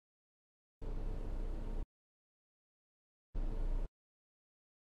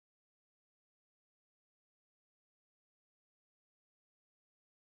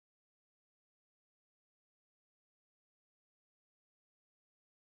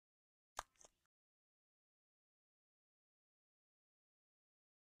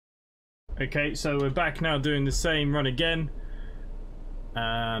 Okay, so we're back now doing the same run again,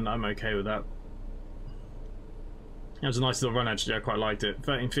 and I'm okay with that. That was a nice little run actually, I quite liked it.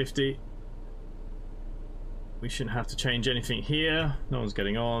 1350. We shouldn't have to change anything here. No one's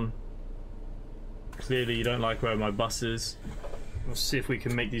getting on. Clearly you don't like where my bus is. Let's see if we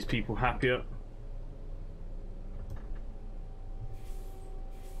can make these people happier.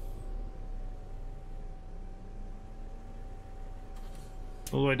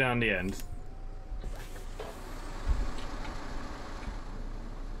 All the way down the end.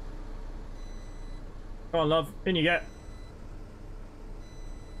 Come on, love. In you get.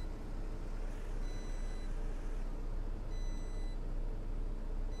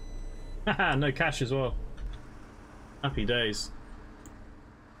 Haha, no cash as well. Happy days.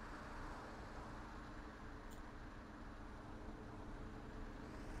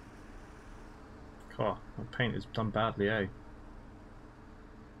 God, my paint is done badly, eh?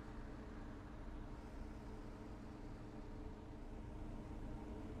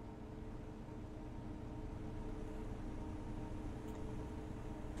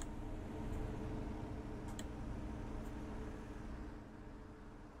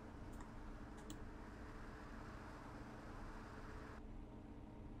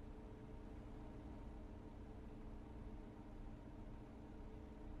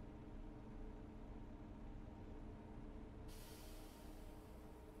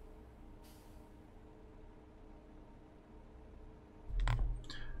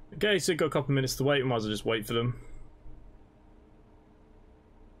 Okay, so got a couple of minutes to wait. We might as well just wait for them.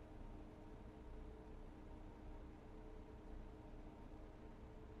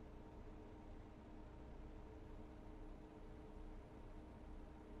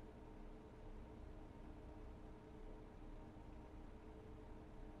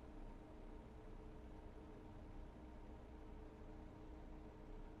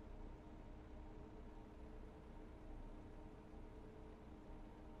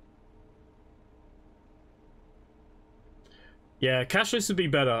 Yeah, cashless would be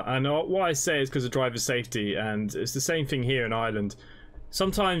better, and what I say is because of driver safety, and it's the same thing here in Ireland.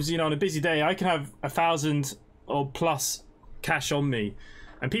 Sometimes, you know, on a busy day, I can have 1,000 or plus cash on me,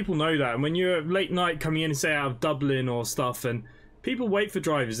 and people know that. And when you're late night coming in, say out of Dublin or stuff, and people wait for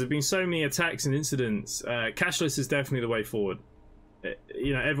drivers, there've been so many attacks and incidents. Cashless is definitely the way forward.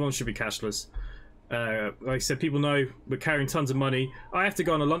 You know, everyone should be cashless. Like I said, people know we're carrying tons of money. I have to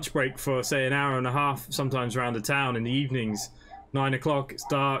go on a lunch break for, say, an hour and a half, sometimes around the town in the evenings. 9 o'clock, it's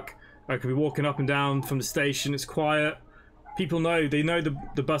dark. I could be walking up and down from the station, it's quiet. People know, they know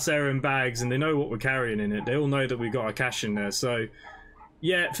the bus area and bags, and they know what we're carrying in it. They all know that we've got our cash in there. So,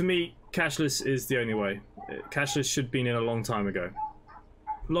 yeah, for me, cashless is the only way. Cashless should have been in a long time ago.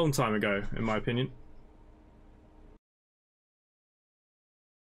 Long time ago, in my opinion.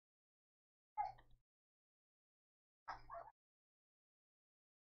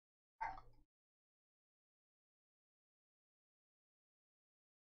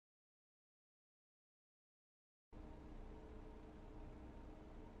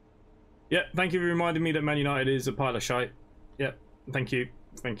 Yeah, thank you for reminding me that Man United is a pile of shite. Yeah, thank you.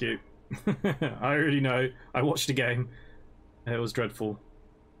 Thank you. I already know. I watched the game. It was dreadful.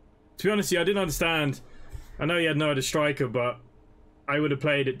 To be honest with you, I didn't understand. I know he had no other striker, but I would have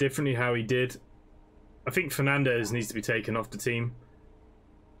played it differently how he did. I think Fernandez needs to be taken off the team.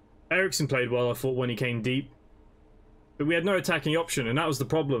 Eriksen played well, I thought, when he came deep. But we had no attacking option, and that was the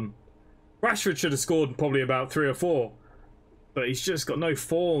problem. Rashford should have scored probably about 3 or 4. But he's just got no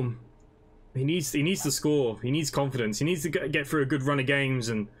form. He needs to score. He needs confidence. He needs to get through a good run of games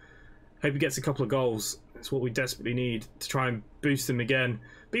and hope he gets a couple of goals. That's what we desperately need to try and boost him again.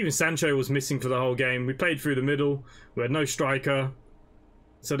 But even Sancho was missing for the whole game. We played through the middle. We had no striker.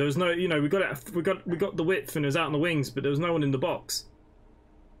 So there was no, you know, we got the width and it was out on the wings, but there was no one in the box.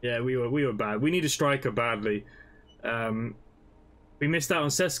 Yeah, we were bad. We need a striker badly. We missed out on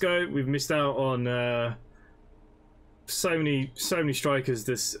Sesko. We've missed out on so many strikers.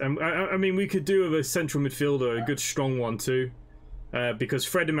 This, I mean, we could do with a central midfielder, a good strong one too, because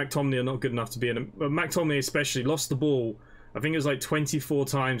Fred and McTominay are not good enough to be in a. McTominay especially lost the ball. I think it was like 24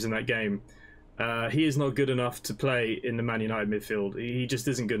 times in that game. He is not good enough to play in the Man United midfield. He just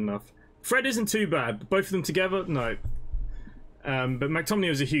isn't good enough. Fred isn't too bad. Both of them together, no. But McTominay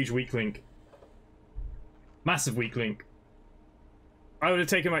was a huge weak link. Massive weak link. I would have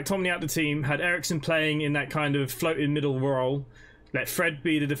taken McTominay out of the team, had Eriksen playing in that kind of floating middle role, let Fred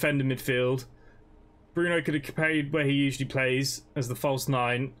be the defender midfield. Bruno could have played where he usually plays as the false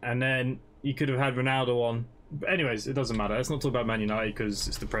 9, and then you could have had Ronaldo on. But anyways, it doesn't matter. Let's not talk about Man United because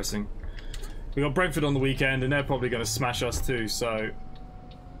it's depressing. We got Brentford on the weekend, and they're probably going to smash us too, so...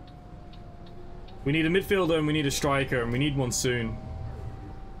 We need a midfielder, and we need a striker, and we need one soon.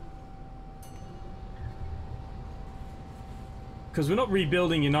 Because we're not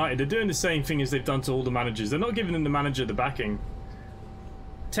rebuilding United. They're doing the same thing as they've done to all the managers. They're not giving them the manager the backing.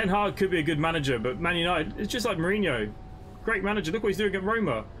 Ten Hag could be a good manager, but Man United, it's just like Mourinho. Great manager. Look what he's doing at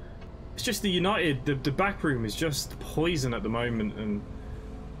Roma. It's just the United, the back room is just poison at the moment, and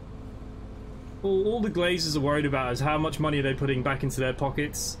all the Glazers are worried about is how much money are they putting back into their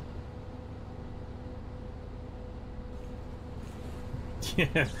pockets.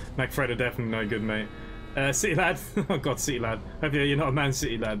 Yeah, McFred are definitely no good, mate. City lad. Oh god, City lad. Hopefully you're not a Man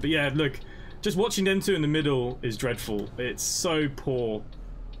City lad. But yeah, look, just watching them two in the middle is dreadful. It's so poor.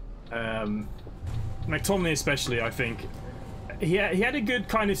 McTominay especially, I think. He had a good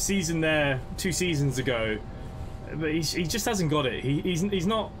kind of season there 2 seasons ago, but he just hasn't got it. He's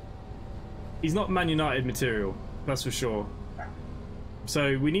not Man United material, that's for sure.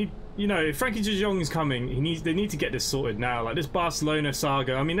 So we need, you know, if Frankie de Jong is coming, they need to get this sorted now. Like this Barcelona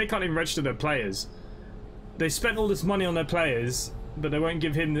saga. I mean, they can't even register their players. They spent all this money on their players, but they won't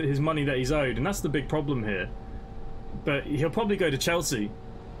give him his money that he's owed, and that's the big problem here. But he'll probably go to Chelsea.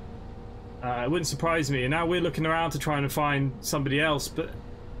 It wouldn't surprise me. And now we're looking around to try and find somebody else, but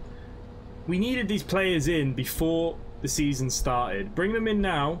we needed these players in before the season started. Bring them in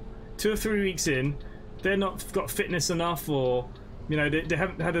now, 2 or 3 weeks in. They're not got fitness enough, or you know, they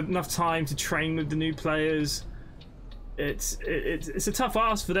haven't had enough time to train with the new players. It's a tough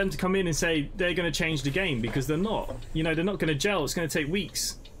ask for them to come in and say they're going to change the game, because they're not. You know, they're not going to gel. It's going to take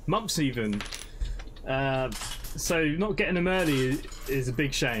weeks, months even. So not getting them early is a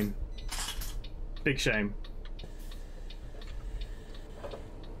big shame. Big shame.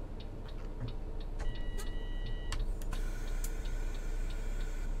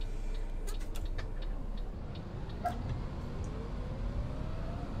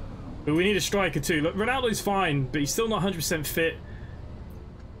 But we need a striker too. Look, Ronaldo's fine, but he's still not 100% fit.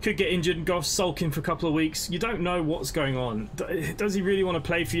 Could get injured and go off sulking for a couple of weeks. You don't know what's going on. Does he really want to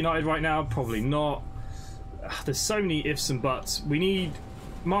play for United right now? Probably not. There's so many ifs and buts. We need...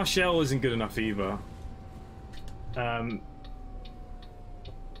 Martial isn't good enough either.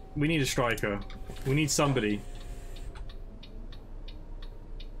 We need a striker. We need somebody.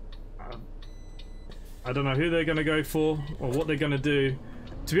 I don't know who they're going to go for or what they're going to do.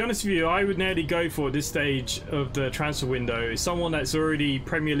 To be honest with you, I would nearly go for at this stage of the transfer window is someone that's already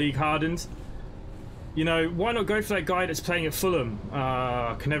Premier League hardened. You know, why not go for that guy that's playing at Fulham?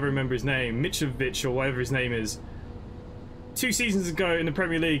 I can never remember his name. Mitrovic or whatever his name is. 2 seasons ago in the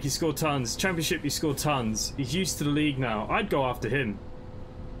Premier League, he scored tons. Championship, he scored tons. He's used to the league now. I'd go after him.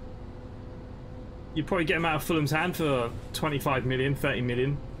 You'd probably get him out of Fulham's hand for 25 million, 30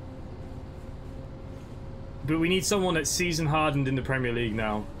 million. But we need someone that's season hardened in the Premier League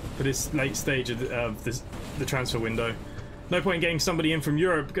now for this late stage of the transfer window. No point in getting somebody in from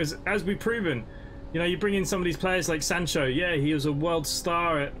Europe, because as we've proven, you know, you bring in some of these players like Sancho. Yeah, he was a world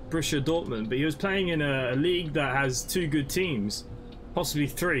star at Borussia Dortmund, but he was playing in a league that has 2 good teams, possibly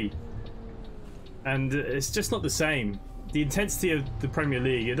 3. And it's just not the same. The intensity of the Premier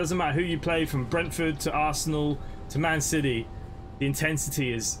League, it doesn't matter who you play, from Brentford to Arsenal to Man City, the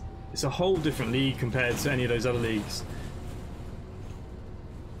intensity is... It's a whole different league compared to any of those other leagues.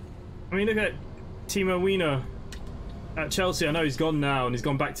 I mean, look at Timo Werner at Chelsea. I know he's gone now and he's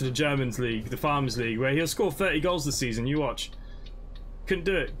gone back to the Germans League, the Farmers League, where he'll score 30 goals this season. You watch. Couldn't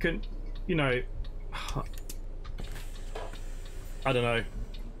do it. Couldn't, you know. I don't know.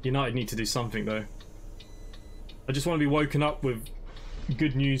 United need to do something though. I just want to be woken up with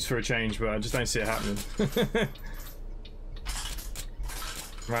good news for a change, but I just don't see it happening.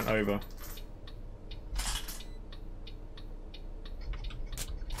 Rant over.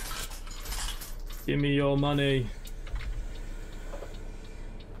 Give me your money.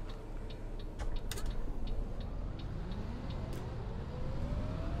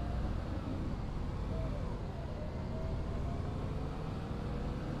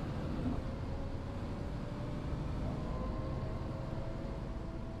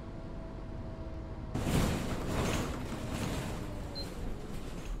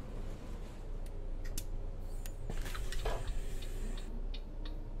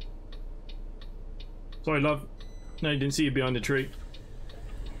 Sorry, love. No, didn't see you behind the tree.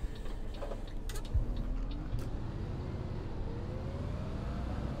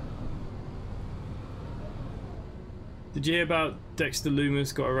 Did you hear about Dexter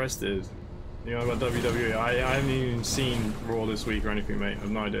Lumis got arrested? You know about WWE? I haven't even seen Raw this week or anything, mate. I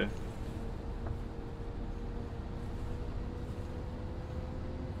have no idea.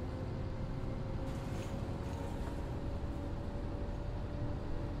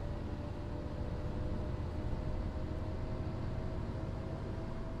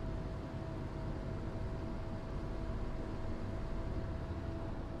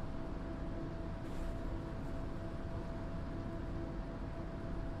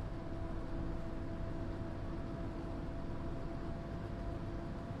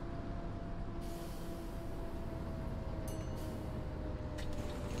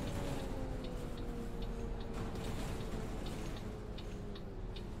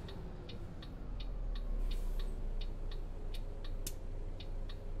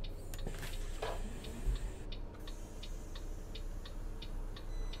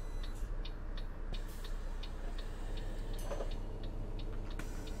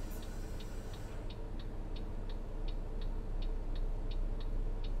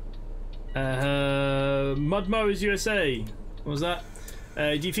 Mudmo is USA. What was that?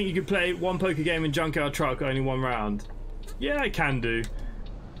 Do you think you could play one poker game in Junkyard Truck only one round? Yeah, I can do.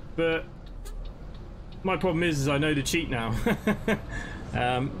 But my problem is I know the cheat now.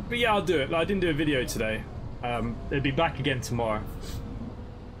 But yeah, I'll do it. I didn't do a video today. It'll be back again tomorrow.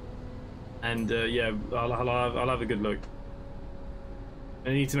 And yeah, I'll have a good look. I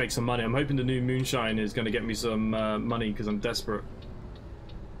need to make some money. I'm hoping the new Moonshine is going to get me some money because I'm desperate.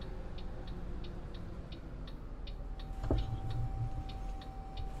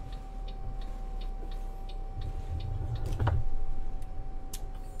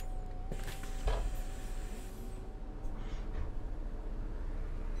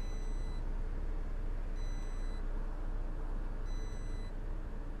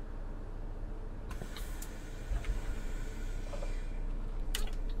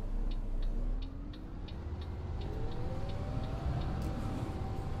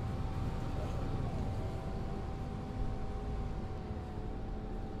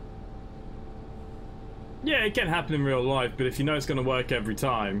 Yeah, it can happen in real life, but if you know it's going to work every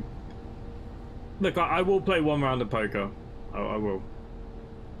time... Look, I will play one round of poker. I will.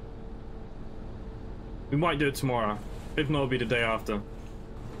 We might do it tomorrow. If not, it'll be the day after.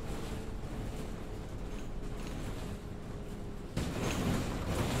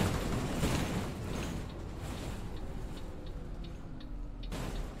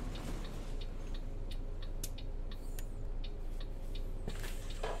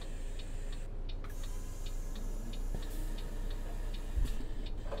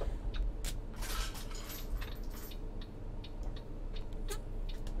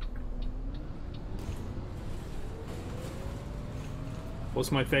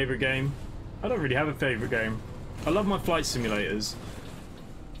 What's my favorite game? I don't really have a favorite game. I love my flight simulators,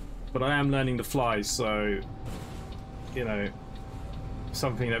 but I am learning to fly, so you know,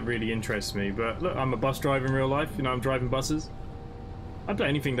 something that really interests me. But look, I'm a bus driver in real life. You know, I'm driving buses. I play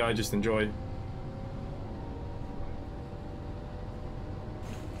anything that I just enjoy.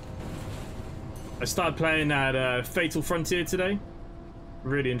 I started playing at Fatal Frontier today.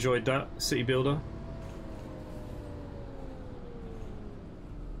 Really enjoyed that. City Builder.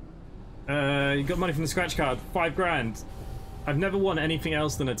 You got money from the scratch card. 5 grand. I've never won anything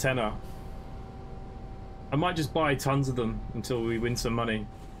else than a tenner. I might just buy tons of them until we win some money.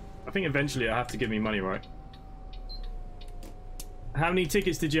 I think eventually I have to give me money, right? How many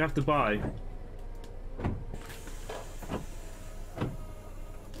tickets did you have to buy?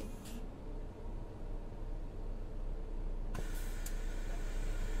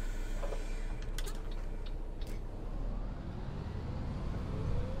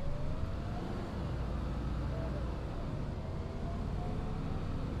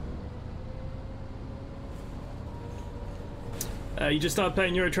 You just started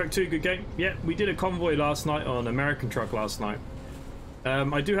playing Euro Truck 2, good game. Yeah, we did a convoy last night on American Truck last night.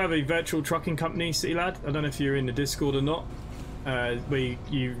 I do have a virtual trucking company, City Lad. I don't know if you're in the Discord or not. Where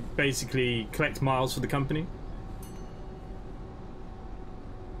you basically collect miles for the company.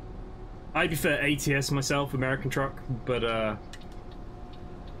 I prefer ATS myself, American Truck, but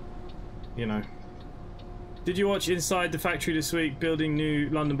you know. Did you watch Inside the Factory this week, building new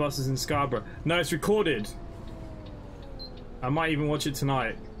London buses in Scarborough? No, it's recorded. I might even watch it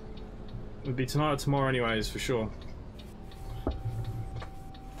tonight. It would be tonight or tomorrow anyways, for sure.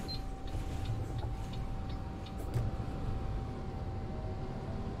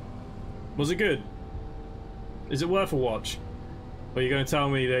 Was it good? Is it worth a watch? Or are you going to tell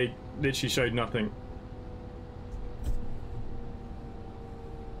me they literally showed nothing?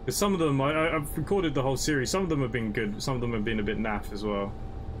 Because some of them, I've recorded the whole series, some of them have been good, some of them have been a bit naff as well.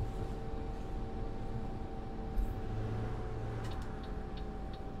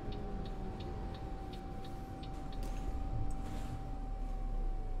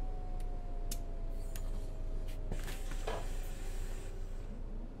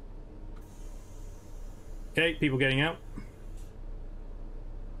 Okay, people getting out.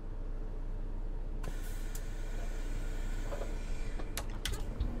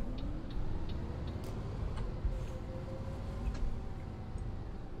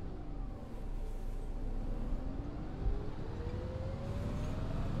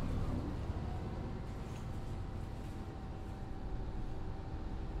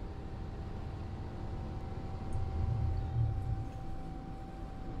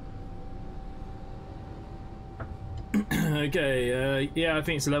 Okay, yeah, I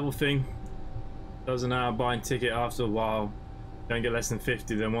think it's a level thing. Doesn't hour buying ticket after a while. Don't get less than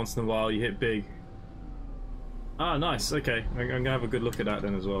 50, then once in a while you hit big. Ah, nice, okay. I'm gonna have a good look at that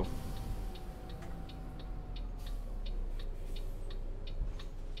then as well.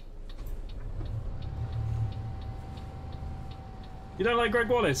 You don't like Greg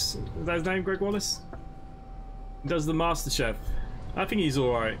Wallace? Is that his name, Greg Wallace? He does the MasterChef. I think he's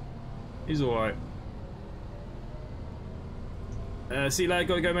alright. He's alright. See you later,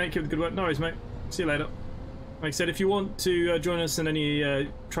 gotta go mate, keep the good work. No worries mate, see you later. Like I said, if you want to join us in any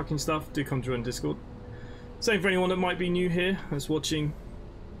trucking stuff, do come join Discord. Same for anyone that might be new here that's watching.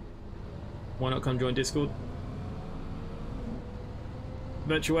 Why not come join Discord?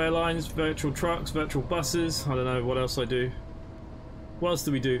 Virtual airlines, virtual trucks, virtual buses. I don't know what else I do. What else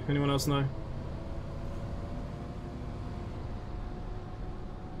do we do? Anyone else know?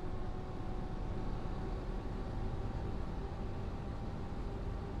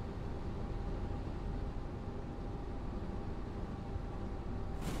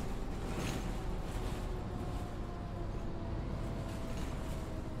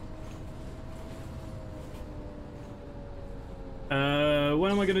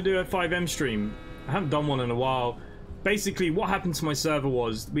 When am I going to do a 5M stream? I haven't done one in a while. Basically, what happened to my server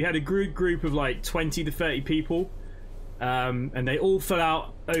was we had a group of like 20 to 30 people, and they all fell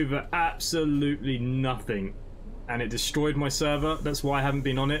out over absolutely nothing, and it destroyed my server. That's why I haven't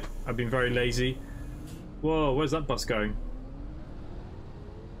been on it. I've been very lazy. Whoa, where's that bus going?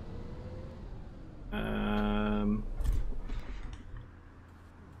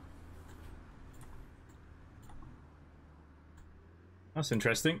 That's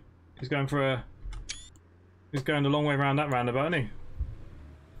interesting. He's going for a... He's going a long way around that roundabout, isn't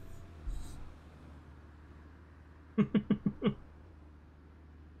he?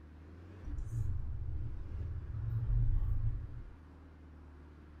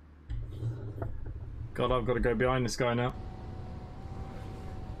 God, I've got to go behind this guy now.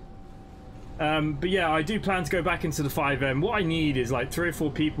 But yeah, I do plan to go back into the 5M. What I need is like 3 or 4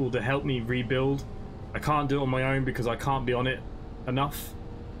 people to help me rebuild. I can't do it on my own because I can't be on it enough.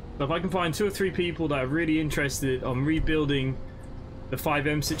 So if I can find 2 or 3 people that are really interested on rebuilding the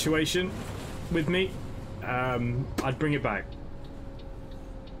 5M situation with me, I'd bring it back.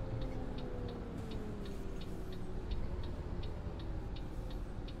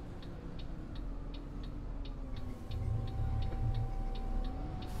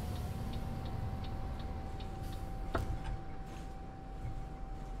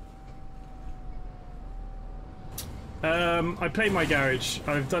 I played my garage.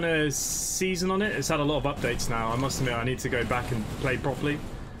 I've done a season on it. It's had a lot of updates now. I must admit I need to go back and play properly.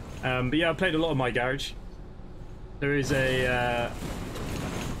 But yeah, I played a lot of my garage. There is a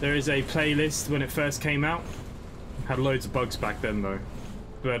playlist when it first came out. Had loads of bugs back then though.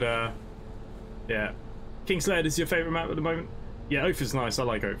 But yeah. Kingslayer is your favourite map at the moment? Yeah, Oatford's nice. I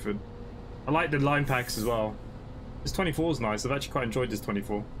like Oatford. I like the line packs as well. This 24 is nice. I've actually quite enjoyed this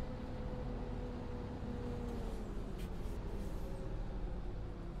 24.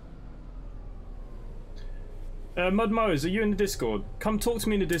 Mudmos, are you in the Discord? Come talk to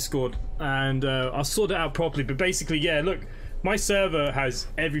me in the Discord, and I'll sort it out properly. But basically, yeah, look, my server has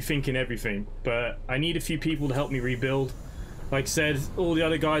everything in everything, but I need a few people to help me rebuild. Like I said, all the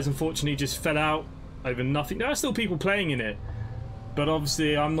other guys unfortunately just fell out over nothing. There are still people playing in it, but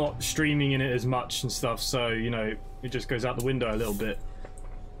obviously I'm not streaming in it as much and stuff, so, you know, it just goes out the window a little bit.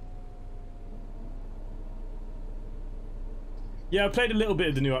 Yeah, I played a little bit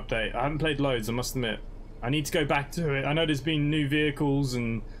of the new update. I haven't played loads, I must admit. I need to go back to it. I know there's been new vehicles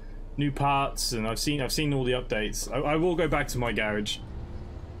and new parts, and I've seen all the updates. I will go back to my garage.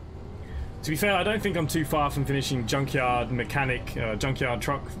 To be fair, I don't think I'm too far from finishing junkyard mechanic, junkyard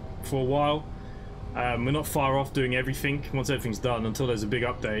truck for a while. We're not far off doing everything. Once everything's done, until there's a big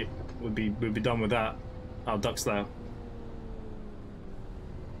update, we'll be done with that. Our duck slayer.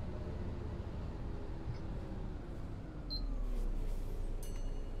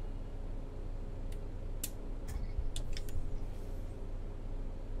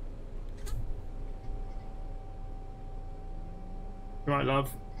 Right,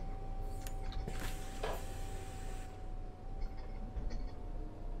 love.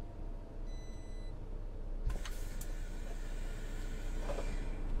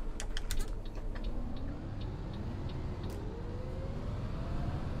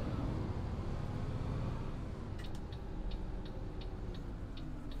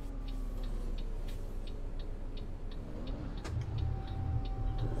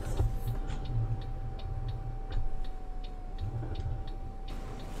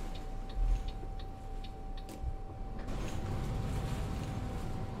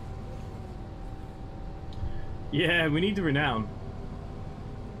 Yeah, we need the renown.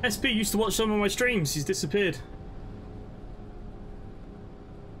 SP used to watch some of my streams. He's disappeared.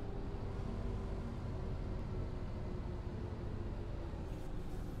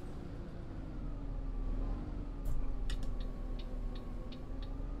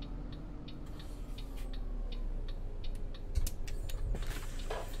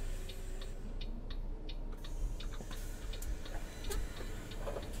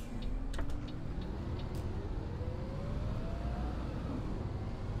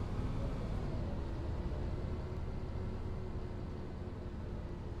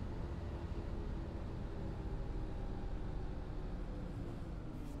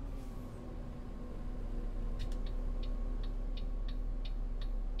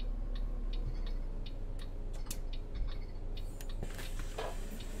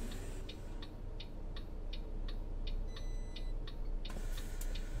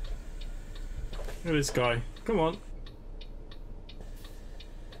 Look at this guy. Come on.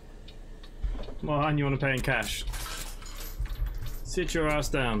 Come on, you want to pay in cash. Sit your ass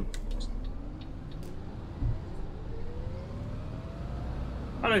down.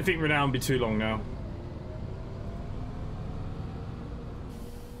 I don't think renown will be too long now.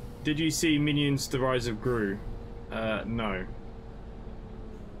 Did you see Minions: The Rise of Gru? No.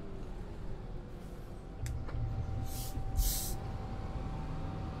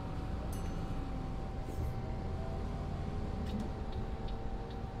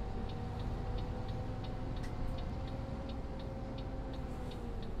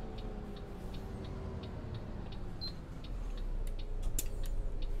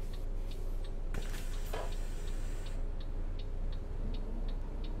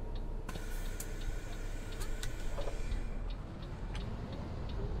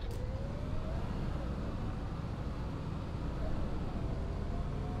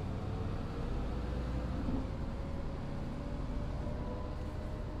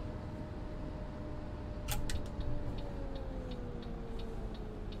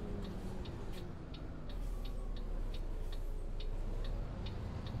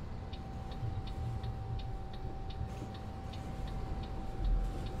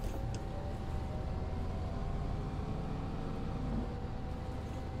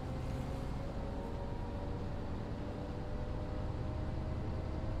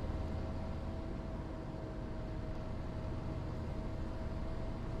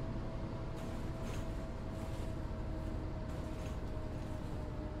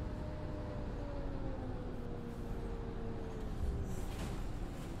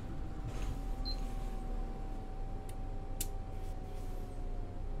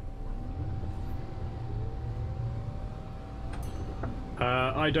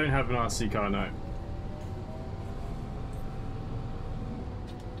 I don't have an RC car, no.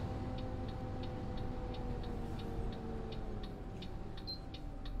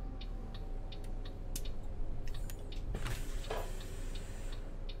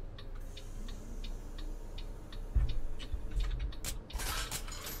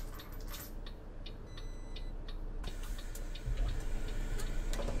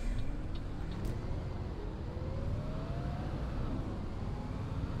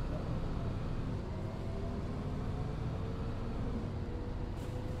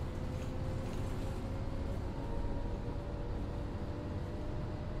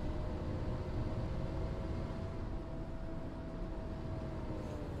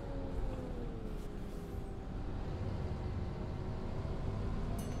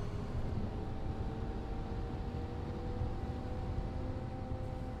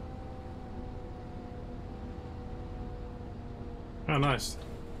 Oh, nice.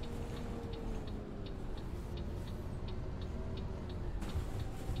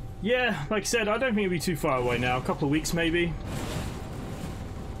 Yeah, like I said, I don't think it'll be too far away now. A couple of weeks, maybe.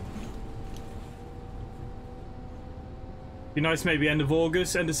 Be nice, maybe end of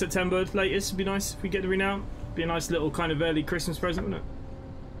August, end of September latest. Be nice if we get the ring out. Be a nice little kind of early Christmas present, wouldn't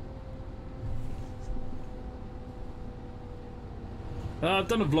it? I've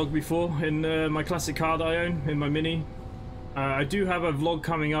done a vlog before in my classic car that I own, in my Mini. I do have a vlog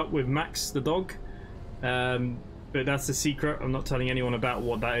coming up with Max the dog, but that's a secret. I'm not telling anyone about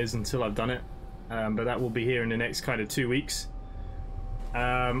what that is until I've done it, but that will be here in the next kind of 2 weeks.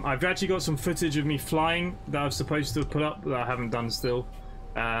 I've actually got some footage of me flying that I was supposed to have put up that I haven't done still,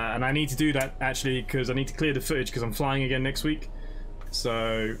 and I need to do that actually because I need to clear the footage because I'm flying again next week.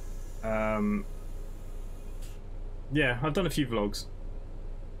 So yeah, I've done a few vlogs.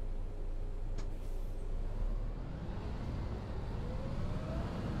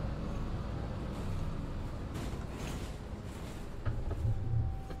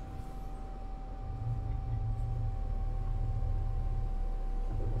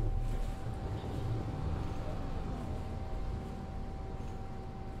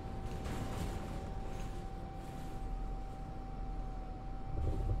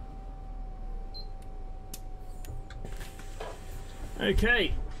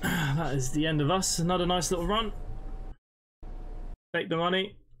 Okay, that is the end of us. Another nice little run. Take the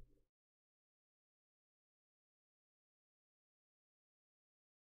money.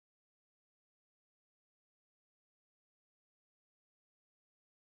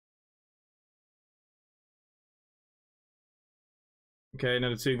 Okay,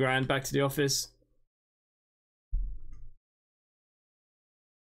 another 2 grand. Back to the office.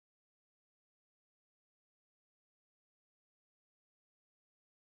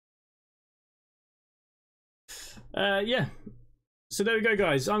 Yeah, so there we go,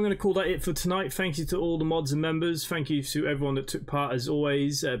 guys. I'm going to call that it for tonight. Thank you to all the mods and members. Thank you to everyone that took part, as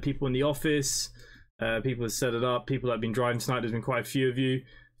always. People in the office, people that set it up, people that have been driving tonight. There's been quite a few of you.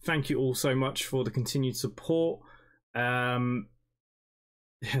 Thank you all so much for the continued support. No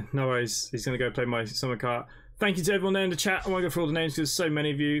worries, he's going to go play my summer car. Thank you to everyone there in the chat. I won't go through all the names because there's so many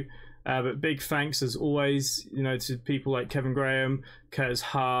of you. But big thanks, as always, you know, to people like Kevin Graham, Curtis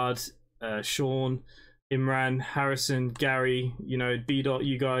Hard, Sean, Imran, Harrison, Gary, you know, B-Dot,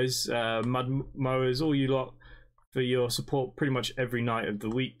 you guys, Mud Mowers, all you lot for your support pretty much every night of the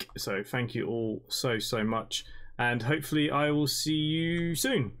week. So thank you all so much. And hopefully I will see you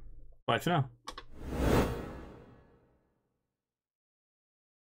soon. Bye for now.